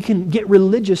this. We can get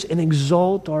religious and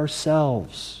exalt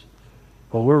ourselves.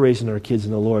 Well, we're raising our kids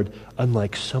in the Lord,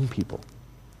 unlike some people.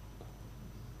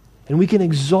 And we can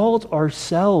exalt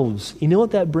ourselves. You know what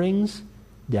that brings?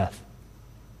 Death.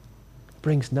 It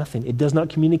brings nothing. It does not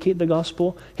communicate the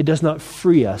gospel. It does not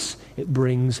free us. It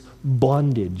brings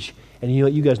bondage. And you know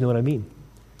what? You guys know what I mean,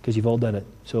 because you've all done it.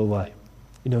 So have I.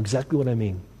 You know exactly what I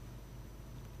mean.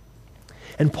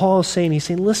 And Paul is saying,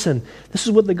 listen, this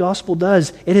is what the gospel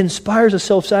does. It inspires a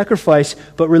self-sacrifice,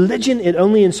 but religion, it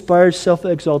only inspires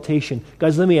self-exaltation.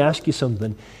 Guys, let me ask you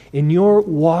something. In your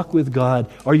walk with God,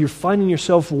 are you finding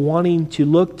yourself wanting to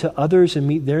look to others and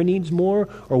meet their needs more,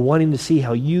 or wanting to see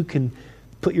how you can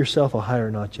put yourself a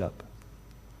higher notch up?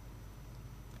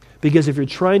 Because if you're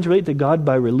trying to relate to God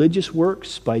by religious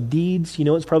works, by deeds, you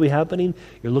know what's probably happening?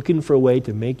 You're looking for a way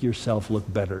to make yourself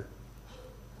look better.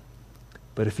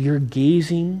 But if you're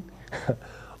gazing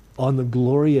on the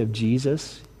glory of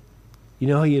Jesus, you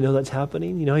know how you know that's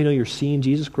happening? You know how you know you're seeing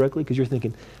Jesus correctly? Because you're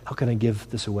thinking, how can I give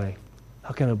this away?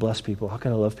 How can I bless people? How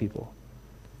can I love people?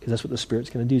 Because that's what the Spirit's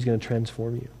going to do. He's going to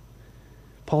transform you.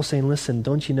 Paul's saying, listen,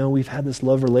 don't you know we've had this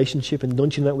love relationship, and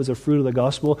don't you know that was a fruit of the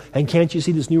gospel? And can't you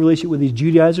see this new relationship with these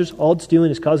Judaizers? All it's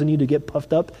doing is causing you to get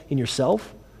puffed up in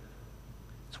yourself.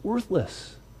 It's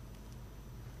worthless.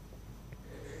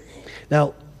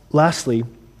 Now, lastly,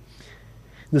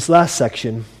 this last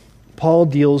section, Paul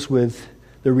deals with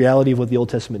the reality of what the Old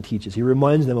Testament teaches. He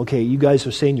reminds them, okay, you guys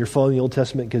are saying you're following the Old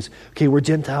Testament because, okay, we're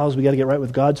Gentiles, we got to get right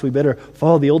with God, so we better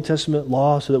follow the Old Testament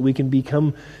law so that we can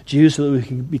become Jews, so that we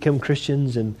can become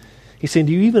Christians. And he's saying,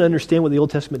 do you even understand what the Old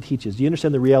Testament teaches? Do you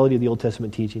understand the reality of the Old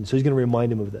Testament teaching? So he's going to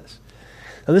remind him of this.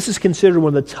 Now, this is considered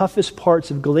one of the toughest parts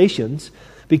of Galatians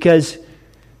because,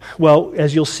 well,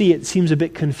 as you'll see, it seems a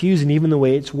bit confusing, even the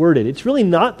way it's worded. It's really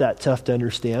not that tough to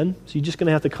understand, so you're just going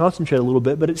to have to concentrate a little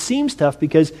bit, but it seems tough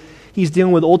because he's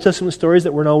dealing with Old Testament stories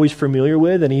that we're not always familiar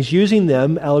with, and he's using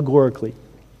them allegorically.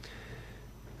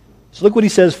 So look what he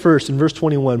says first in verse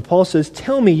 21. Paul says,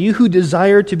 "Tell me, you who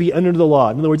desire to be under the law."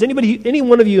 In other words, any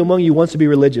one of you among you wants to be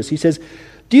religious. He says,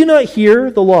 "Do you not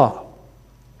hear the law?"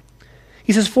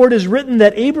 He says, "For it is written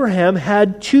that Abraham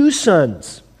had 2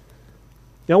 sons."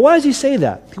 Now, why does he say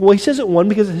that? Well, he says it, one,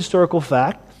 because it's a historical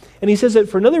fact, and he says it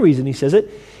for another reason. He says it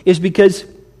is because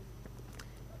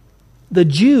the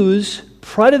Jews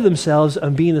prided themselves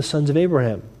on being the sons of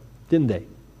Abraham, didn't they?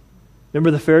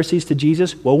 Remember the Pharisees to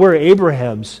Jesus? Well, we're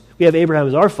Abraham's. We have Abraham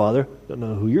as our father. Don't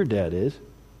know who your dad is.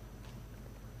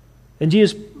 And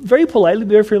Jesus very politely,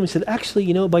 very firmly said,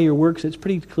 actually, by your works, it's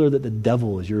pretty clear that the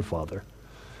devil is your father.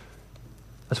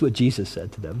 That's what Jesus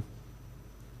said to them.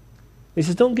 He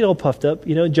says, don't get all puffed up.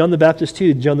 John the Baptist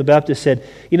too. John the Baptist said,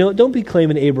 don't be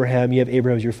claiming Abraham, you have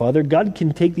Abraham as your father. God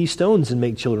can take these stones and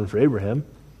make children for Abraham.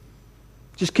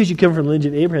 Just because you come from the lineage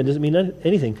of Abraham doesn't mean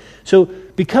anything. So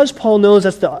because Paul knows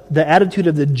that's the attitude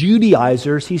of the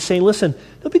Judaizers, he's saying, listen,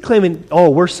 don't be claiming,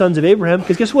 we're sons of Abraham,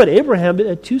 because guess what? Abraham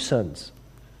had 2 sons.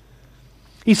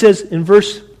 He says in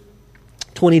verse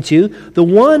 22, the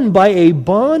one by a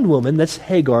bondwoman, that's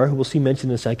Hagar, who we'll see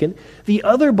mentioned in a second, the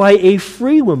other by a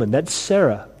free woman, that's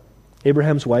Sarah,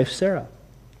 Abraham's wife Sarah.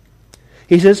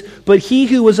 He says, but he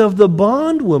who was of the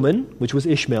bondwoman, which was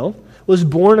Ishmael, was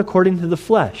born according to the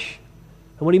flesh.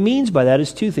 And what he means by that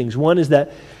is 2 things. One is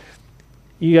that,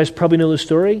 you guys probably know the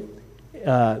story,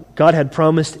 God had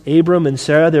promised Abram and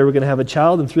Sarah they were going to have a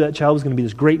child, and through that child was going to be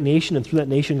this great nation, and through that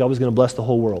nation God was going to bless the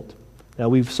whole world. Now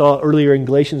we saw earlier in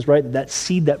Galatians, right, that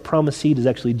seed, that promised seed is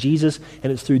actually Jesus,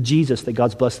 and it's through Jesus that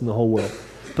God's blessing the whole world.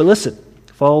 But listen,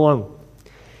 follow along.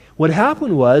 What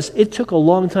happened was, it took a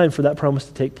long time for that promise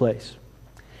to take place.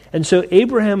 And so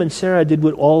Abraham and Sarah did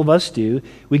what all of us do.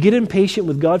 We get impatient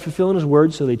with God fulfilling His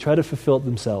word, so they try to fulfill it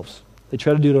themselves. They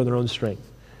try to do it on their own strength.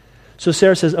 So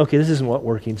Sarah says, okay, this isn't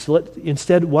working. So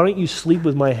instead, why don't you sleep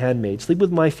with my handmaid, sleep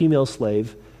with my female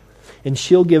slave, and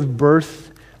she'll give birth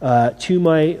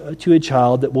to a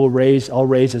child that I'll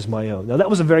raise as my own. Now that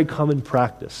was a very common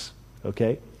practice,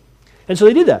 okay? And so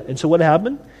they did that. And so what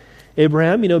happened?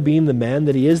 Abraham, being the man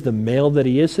that he is, the male that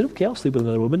he is, said, okay, I'll sleep with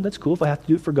another woman. That's cool. If I have to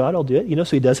do it for God, I'll do it.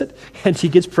 So he does it. And she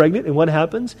gets pregnant. And what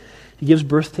happens? He gives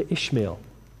birth to Ishmael.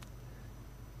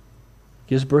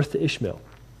 Gives birth to Ishmael.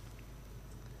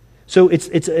 So it's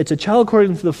a child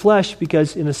according to the flesh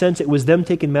because, in a sense, it was them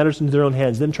taking matters into their own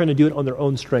hands, them trying to do it on their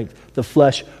own strength. The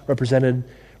flesh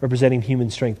representing human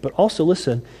strength. But also,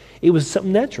 listen, it was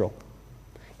something natural.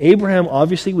 Abraham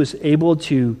obviously was able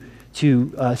to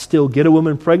still get a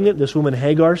woman pregnant. This woman,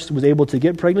 Hagar, was able to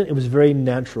get pregnant. It was very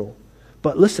natural.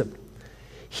 But listen,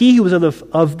 he who was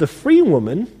of the free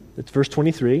woman, that's verse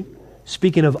 23,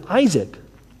 speaking of Isaac,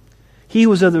 he who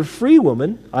was of the free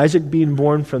woman, Isaac being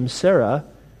born from Sarah,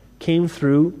 came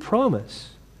through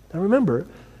promise. Now remember,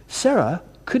 Sarah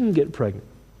couldn't get pregnant.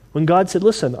 When God said,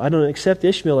 listen, I don't accept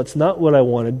Ishmael, it's not what I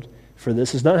wanted for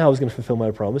this. It's not how I was going to fulfill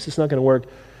my promise. It's not going to work.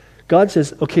 God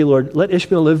says, okay, Lord, let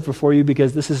Ishmael live before you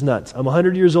because this is nuts. I'm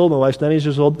 100 years old. My wife's 90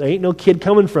 years old. There ain't no kid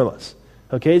coming from us.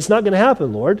 Okay? It's not going to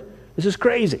happen, Lord. This is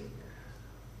crazy.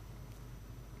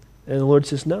 And the Lord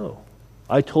says, no.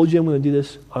 I told you I'm going to do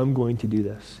this. I'm going to do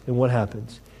this. And what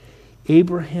happens?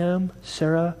 Abraham,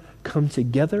 Sarah come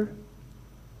together,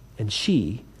 and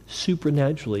she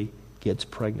supernaturally gets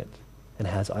pregnant and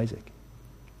has Isaac.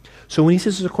 So when he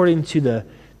says it's according to the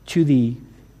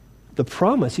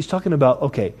promise, he's talking about,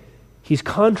 okay, he's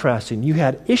contrasting. You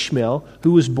had Ishmael,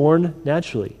 who was born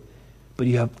naturally, but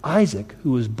you have Isaac,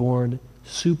 who was born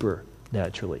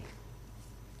supernaturally.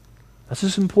 This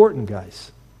is important,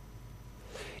 guys.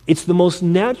 It's the most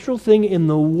natural thing in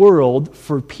the world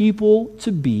for people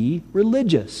to be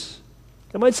religious.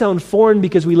 It might sound foreign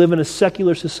because we live in a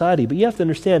secular society, but you have to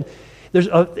understand,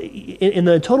 in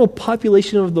the total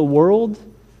population of the world,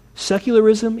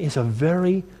 secularism is a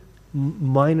very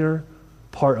minor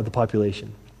part of the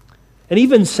population. And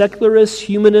even secularists,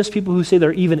 humanists, people who say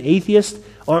they're even atheists,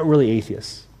 aren't really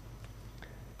atheists.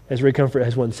 As Ray Comfort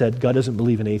has once said, God doesn't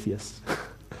believe in atheists.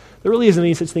 There really isn't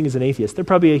any such thing as an atheist. They're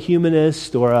probably a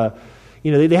humanist or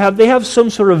They have some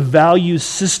sort of value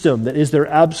system that is their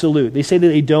absolute. They say that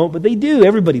they don't, but they do.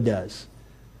 Everybody does.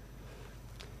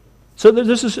 So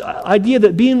there's this idea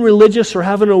that being religious or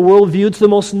having a worldview, it's the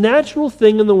most natural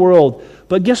thing in the world.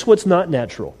 But guess what's not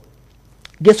natural?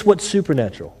 Guess what's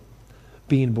supernatural?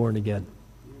 Being born again.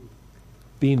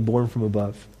 Being born from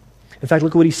above. In fact,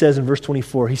 look at what he says in verse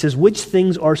 24. He says, which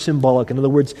things are symbolic? In other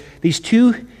words, these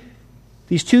two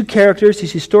characters,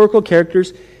 these historical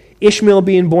characters, Ishmael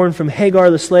being born from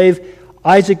Hagar, the slave,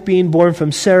 Isaac being born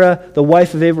from Sarah, the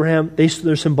wife of Abraham,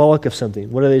 they're symbolic of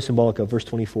something. What are they symbolic of? Verse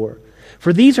 24.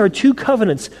 For these are two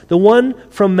covenants, the one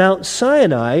from Mount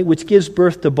Sinai, which gives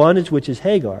birth to bondage, which is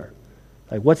Hagar.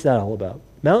 Like, what's that all about?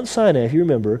 Mount Sinai, if you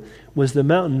remember, was the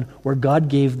mountain where God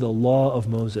gave the law of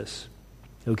Moses.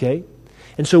 Okay?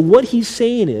 And so what he's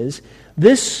saying is,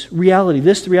 this reality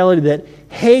that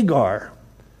Hagar,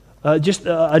 just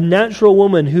a natural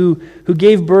woman who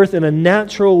gave birth in a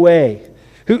natural way,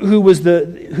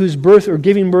 whose birth or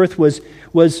giving birth was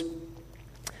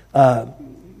done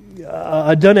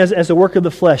as a work of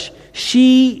the flesh.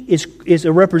 She is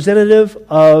a representative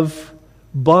of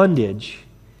bondage,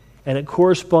 and it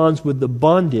corresponds with the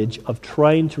bondage of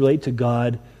trying to relate to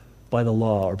God by the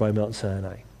law or by Mount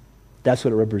Sinai. That's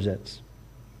what it represents.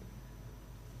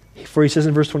 For he says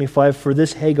in verse 25, for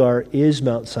this Hagar is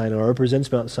Mount Sinai, or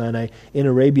represents Mount Sinai in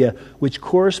Arabia, which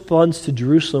corresponds to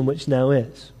Jerusalem, which now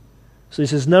is. So he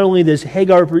says not only does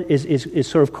Hagar is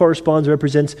sort of corresponds,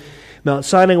 represents Mount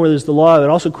Sinai where there's the law, it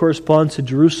also corresponds to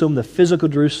Jerusalem, the physical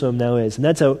Jerusalem now is. And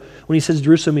that's how, when he says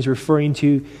Jerusalem, he's referring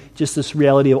to just this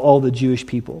reality of all the Jewish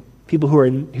people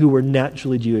who were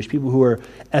naturally Jewish, people who were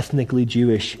ethnically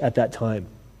Jewish at that time.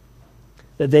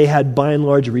 That they had by and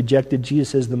large rejected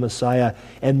Jesus as the Messiah,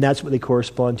 and that's what they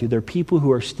correspond to. They're people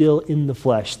who are still in the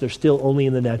flesh. They're still only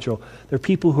in the natural. They're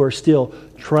people who are still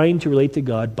trying to relate to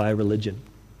God by religion.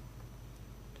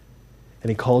 And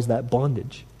he calls that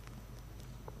bondage.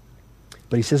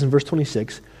 But he says in verse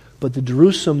 26, but the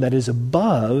Jerusalem that is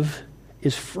above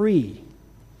is free,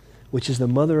 which is the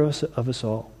mother of us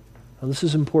all. Now this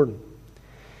is important.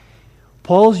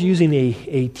 Paul's using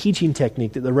a teaching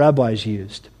technique that the rabbis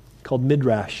used called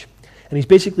midrash. And he's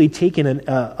basically taken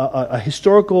a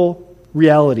historical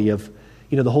reality of,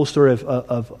 the whole story of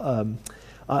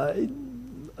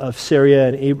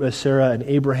Sarah and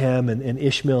Abraham and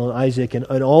Ishmael and Isaac and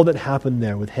all that happened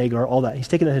there with Hagar, all that. He's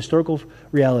taken a historical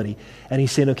reality and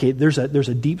he's saying, okay, there's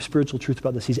a deep spiritual truth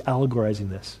about this. He's allegorizing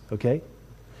this, okay?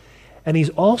 And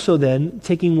he's also then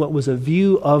taking what was a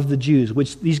view of the Jews,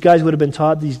 which these guys would have been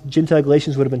taught, these Gentile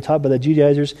Galatians would have been taught by the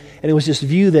Judaizers, and it was this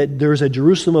view that there's a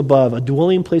Jerusalem above, a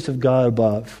dwelling place of God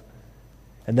above,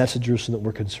 and that's the Jerusalem that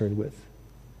we're concerned with.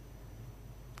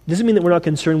 It doesn't mean that we're not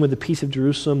concerned with the peace of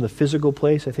Jerusalem, the physical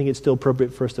place. I think it's still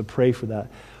appropriate for us to pray for that.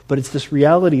 But it's this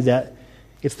reality that,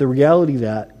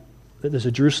 that there's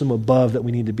a Jerusalem above that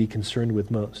we need to be concerned with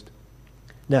most.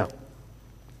 Now,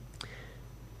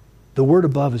 the word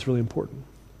above is really important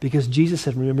because Jesus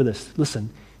said, remember this, listen,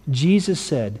 Jesus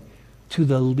said to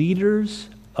the leader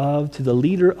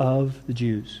of the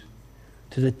Jews,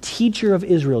 to the teacher of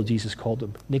Israel, Jesus called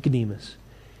him, Nicodemus.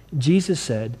 Jesus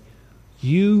said,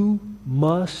 you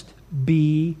must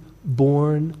be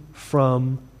born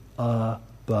from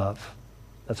above.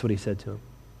 That's what he said to him.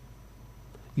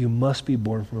 You must be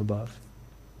born from above.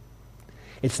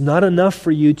 It's not enough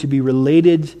for you to be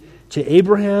related to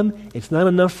Abraham. It's not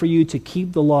enough for you to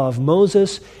keep the law of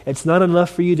Moses. It's not enough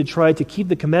for you to try to keep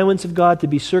the commandments of God, to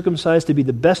be circumcised, to be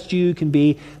the best Jew you can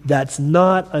be. That's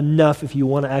not enough if you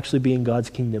want to actually be in God's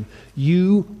kingdom.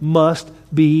 You must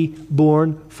be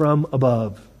born from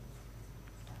above.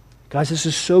 Guys, this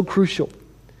is so crucial.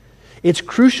 It's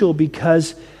crucial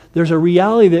because there's a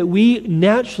reality that we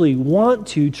naturally want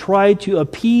to try to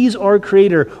appease our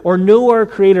Creator or know our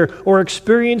Creator or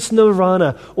experience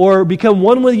nirvana or become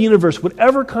one with the universe,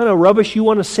 whatever kind of rubbish you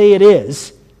want to say it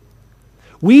is.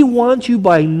 We want to,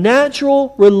 by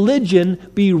natural religion,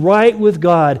 be right with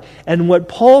God. And what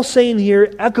Paul's saying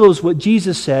here echoes what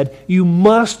Jesus said. You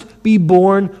must be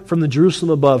born from the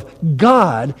Jerusalem above.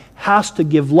 God has to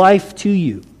give life to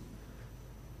you.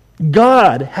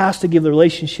 God has to give the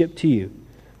relationship to you.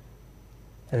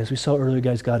 And as we saw earlier,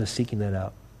 guys, God is seeking that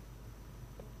out.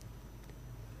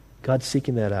 God's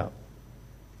seeking that out.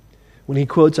 When he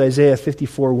quotes Isaiah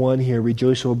 54:1 here,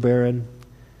 rejoice, O barren,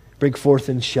 break forth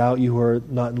and shout, you who are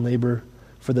not in labor,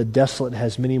 for the desolate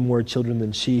has many more children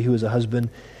than she who is a husband.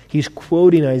 He's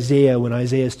quoting Isaiah when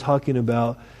Isaiah is talking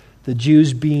about the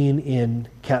Jews being in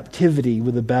captivity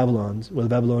with the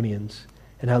Babylonians,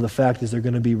 and how the fact is they're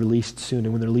going to be released soon,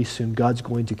 and when they're released soon, God's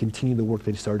going to continue the work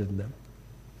that he started in them.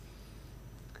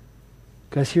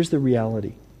 Guys, here's the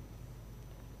reality.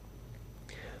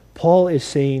 Paul is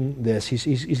saying this.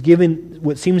 He's given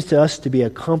what seems to us to be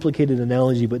a complicated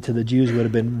analogy, but to the Jews would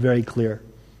have been very clear.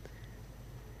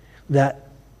 That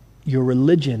your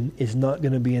religion is not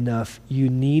going to be enough.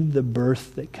 You need the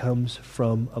birth that comes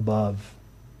from above.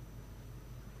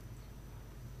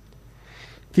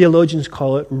 Theologians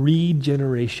call it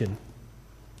regeneration.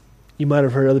 You might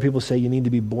have heard other people say you need to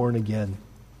be born again.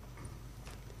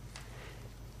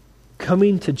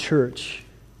 Coming to church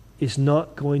is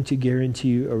not going to guarantee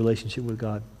you a relationship with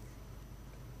God.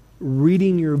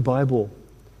 Reading your Bible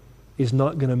is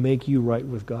not going to make you right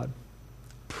with God.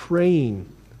 Praying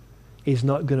is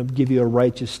not going to give you a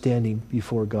righteous standing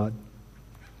before God.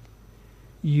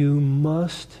 You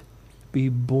must be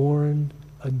born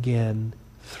again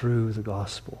through the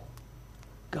gospel.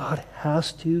 God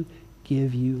has to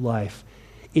give you life.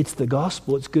 It's the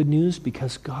gospel. It's good news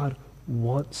because God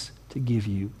wants to give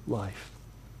you life.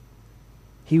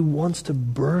 He wants to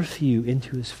birth you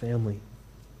into his family.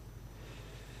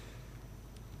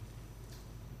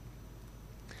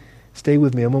 Stay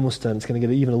with me. I'm almost done. It's going to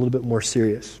get even a little bit more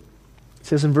serious. It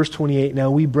says in verse 28,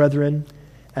 "Now we, brethren,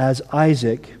 as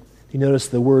Isaac," you notice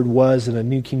the word "was" in a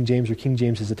New King James or King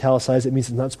James is italicized. It means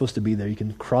it's not supposed to be there. You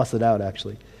can cross it out,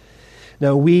 actually.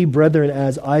 "Now we, brethren,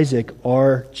 as Isaac,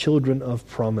 are children of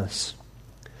promise.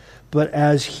 But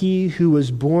as he who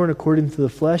was born according to the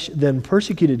flesh then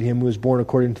persecuted him who was born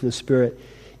according to the Spirit,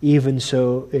 even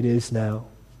so it is now."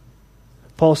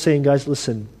 Paul's saying, guys,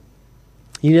 listen,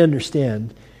 you need to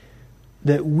understand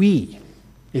that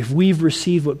if we've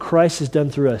received what Christ has done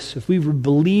through us, if we've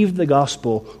believed the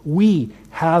gospel, we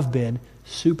have been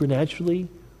supernaturally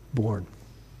born.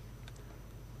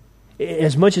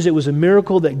 As much as it was a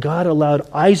miracle that God allowed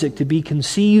Isaac to be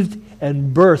conceived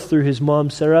and birthed through his mom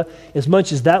Sarah, as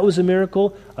much as that was a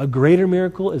miracle, a greater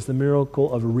miracle is the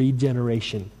miracle of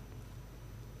regeneration.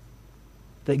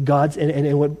 That God's,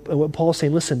 and what Paul's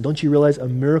saying, listen, don't you realize a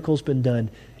miracle's been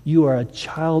done? You are a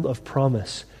child of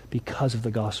promise because of the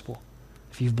gospel,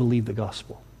 if you've believed the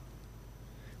gospel.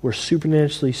 We're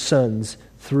supernaturally sons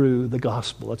through the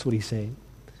gospel. That's what he's saying.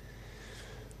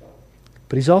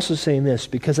 But he's also saying this,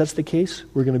 because that's the case,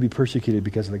 we're going to be persecuted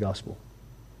because of the gospel.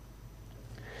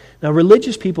 Now,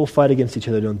 religious people fight against each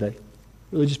other, don't they?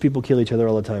 Religious people kill each other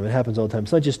all the time. It happens all the time.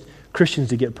 It's not just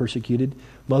Christians that get persecuted.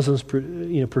 Muslims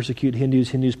persecute Hindus.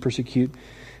 Hindus persecute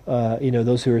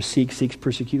those who are Sikhs. Sikhs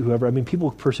persecute whoever. I mean,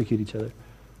 people persecute each other.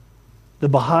 The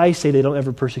Baha'i say they don't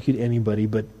ever persecute anybody,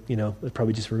 but, it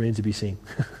probably just remains to be seen.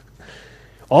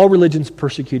 All religions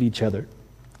persecute each other.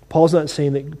 Paul's not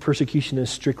saying that persecution is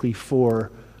strictly for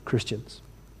Christians.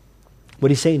 What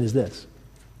he's saying is this.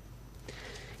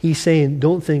 He's saying,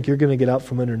 don't think you're going to get out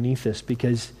from underneath this,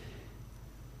 because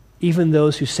even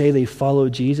those who say they follow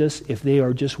Jesus, if they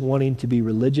are just wanting to be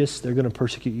religious, they're going to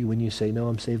persecute you when you say, no,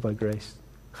 I'm saved by grace.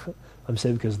 I'm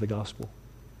saved because of the gospel.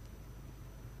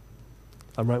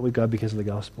 I'm right with God because of the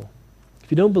gospel.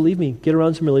 If you don't believe me, get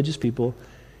around some religious people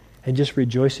and just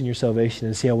rejoice in your salvation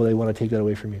and see how well they want to take that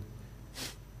away from you.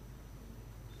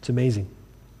 It's amazing.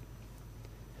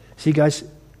 See, guys,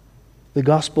 the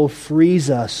gospel frees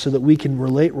us so that we can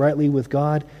relate rightly with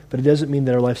God, but it doesn't mean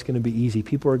that our life's going to be easy.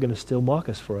 People are going to still mock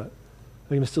us for it.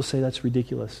 They're going to still say that's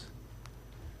ridiculous.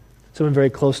 Someone very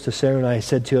close to Sarah and I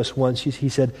said to us once, he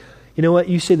said, you know what,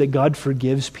 you say that God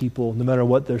forgives people no matter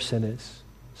what their sin is.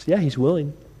 I said, yeah, he's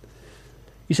willing.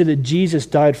 You said that Jesus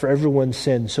died for everyone's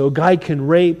sin. So a guy can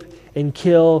rape and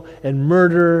kill and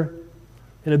murder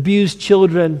and abuse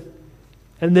children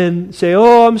and then say,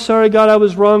 oh, I'm sorry, God, I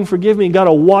was wrong, forgive me. And God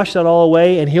will wash that all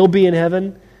away and he'll be in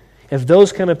heaven. If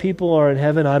those kind of people are in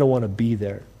heaven, I don't want to be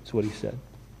there. That's what he said.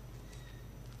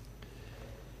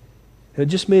 And it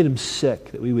just made him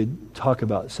sick that we would talk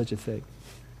about such a thing.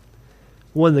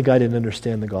 One, the guy didn't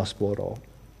understand the gospel at all.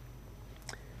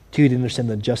 Two, he didn't understand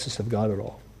the justice of God at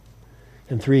all.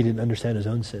 And three, he didn't understand his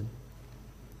own sin.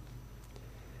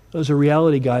 There's a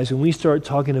reality, guys, when we start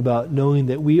talking about knowing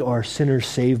that we are sinners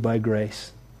saved by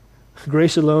grace.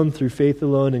 Grace alone, through faith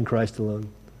alone, in Christ alone.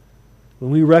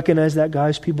 When we recognize that,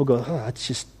 guys, people go, oh, that's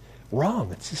just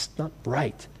wrong. It's just not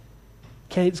right.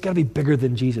 It's got to be bigger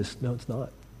than Jesus. No, it's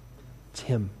not. It's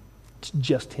him. It's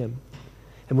just him.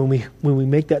 And when we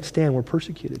make that stand, we're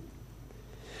persecuted.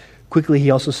 Quickly, he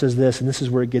also says this, and this is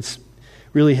where it gets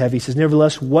really heavy. He says,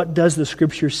 nevertheless, what does the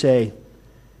Scripture say?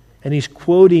 And he's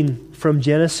quoting from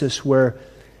Genesis where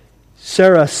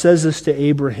Sarah says this to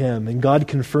Abraham, and God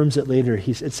confirms it later.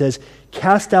 It says,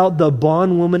 cast out the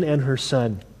bondwoman and her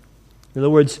son. In other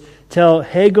words, tell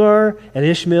Hagar and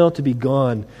Ishmael to be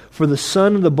gone, for the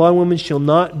son of the bondwoman shall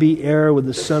not be heir with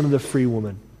the son of the free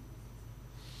woman.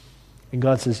 And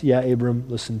God says, yeah, Abram,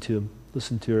 listen to him.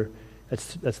 Listen to her.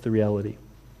 That's the reality.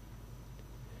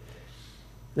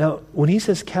 Now, when he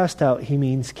says cast out, he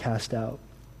means cast out.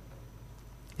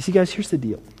 You see, guys, here's the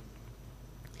deal.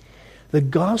 The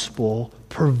gospel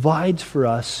provides for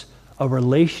us a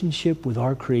relationship with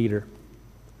our Creator.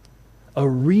 A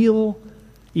real,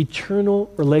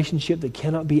 eternal relationship that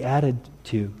cannot be added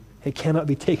to. It cannot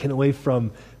be taken away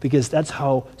from, because that's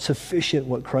how sufficient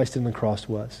what Christ on the cross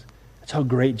was. That's how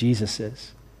great Jesus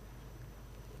is.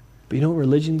 But you know what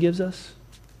religion gives us?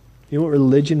 You know what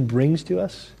religion brings to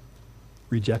us?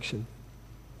 Rejection.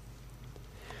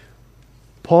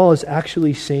 Paul is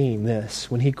actually saying this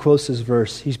when he quotes this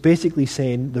verse. He's basically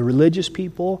saying the religious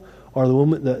people are the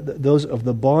woman, those of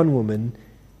the bondwoman,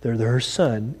 they're her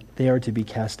son, they are to be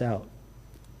cast out.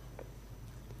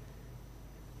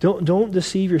 Don't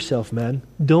deceive yourself, man.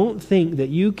 Don't think that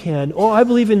you can, I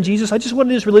believe in Jesus, I just want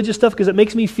to do this religious stuff because it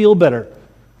makes me feel better.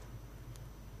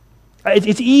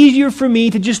 It's easier for me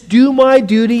to just do my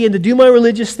duty and to do my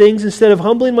religious things instead of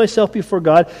humbling myself before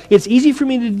God. It's easy for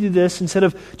me to do this instead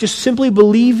of just simply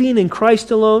believing in Christ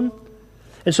alone.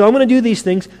 And so I'm going to do these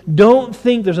things. Don't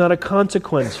think there's not a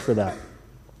consequence for that.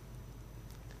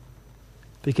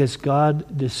 Because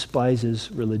God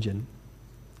despises religion.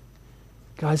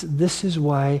 Guys, this is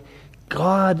why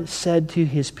God said to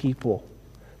His people,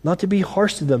 not to be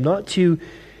harsh to them, not to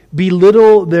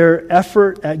belittle their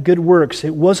effort at good works.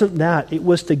 It wasn't that. It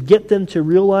was to get them to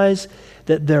realize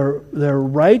that their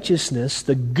righteousness,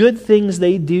 the good things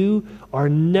they do, are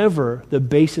never the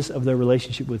basis of their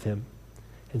relationship with Him.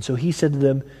 And so He said to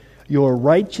them, your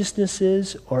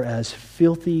righteousnesses are as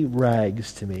filthy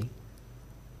rags to me.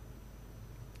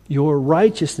 Your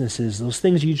righteousnesses, those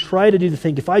things you try to do to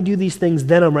think, if I do these things,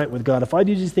 then I'm right with God. If I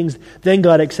do these things, then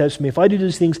God accepts me. If I do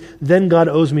these things, then God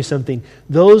owes me something.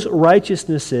 Those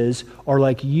righteousnesses are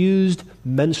like used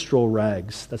menstrual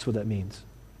rags. That's what that means.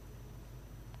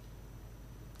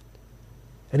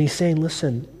 And He's saying,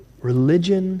 listen,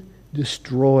 religion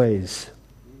destroys.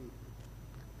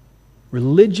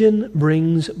 Religion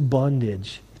brings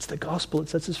bondage. It's the gospel that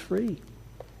sets us free.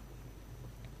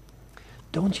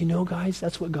 Don't you know, guys,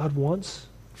 that's what God wants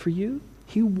for you?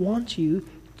 He wants you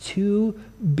to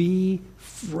be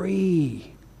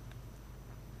free.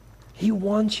 He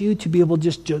wants you to be able to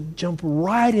just jump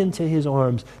right into His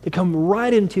arms, to come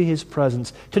right into His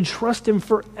presence, to trust Him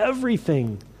for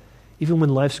everything, even when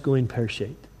life's going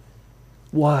pear-shaped.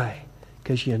 Why?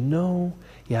 Because you know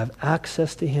you have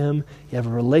access to Him, you have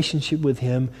a relationship with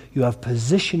Him, you have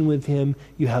position with Him,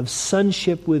 you have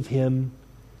sonship with Him,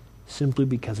 simply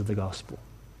because of the gospel.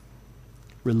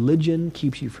 Religion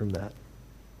keeps you from that.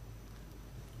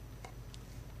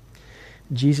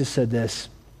 Jesus said this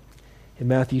in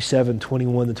Matthew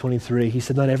 7:21-23. He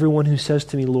said, not everyone who says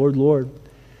to me, Lord, Lord,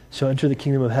 shall enter the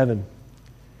kingdom of heaven,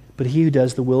 but he who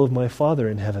does the will of my Father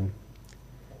in heaven.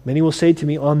 Many will say to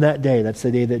me on that day, that's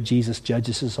the day that Jesus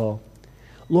judges us all,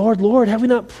 Lord, Lord, have we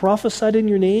not prophesied in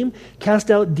your name, cast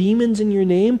out demons in your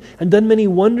name, and done many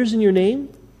wonders in your name?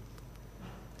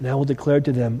 And I will declare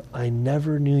to them, I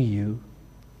never knew you.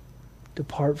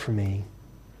 Depart from me,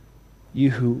 you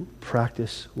who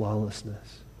practice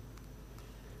lawlessness.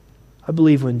 I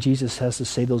believe when Jesus has to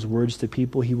say those words to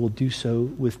people, He will do so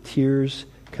with tears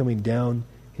coming down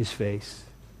His face.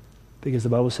 Because the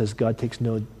Bible says God takes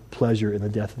no pleasure in the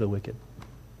death of the wicked.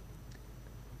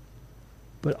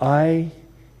 But I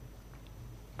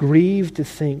grieve to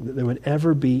think that there would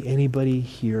ever be anybody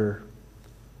here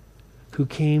who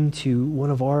came to one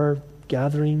of our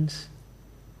gatherings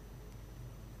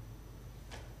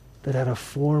that had a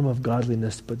form of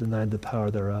godliness but denied the power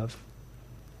thereof.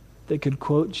 That could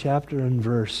quote chapter and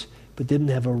verse but didn't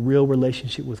have a real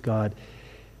relationship with God.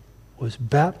 Was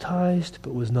baptized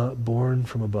but was not born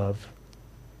from above.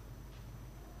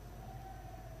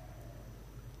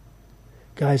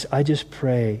 Guys, I just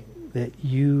pray that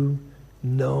you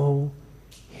know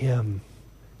Him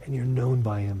and you're known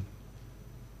by Him.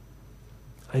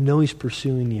 I know He's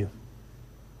pursuing you.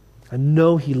 I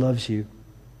know He loves you.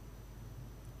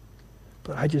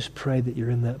 But I just pray that you're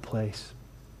in that place.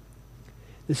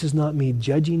 This is not me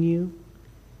judging you.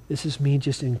 This is me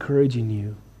just encouraging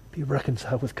you. Be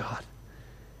reconciled with God.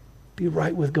 Be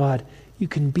right with God. You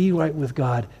can be right with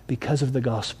God because of the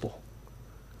gospel.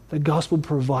 The gospel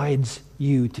provides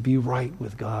you to be right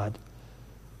with God.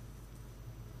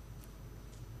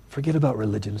 Forget about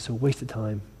religion. It's a waste of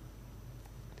time.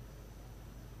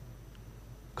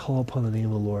 Call upon the name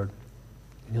of the Lord,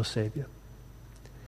 and He'll save you.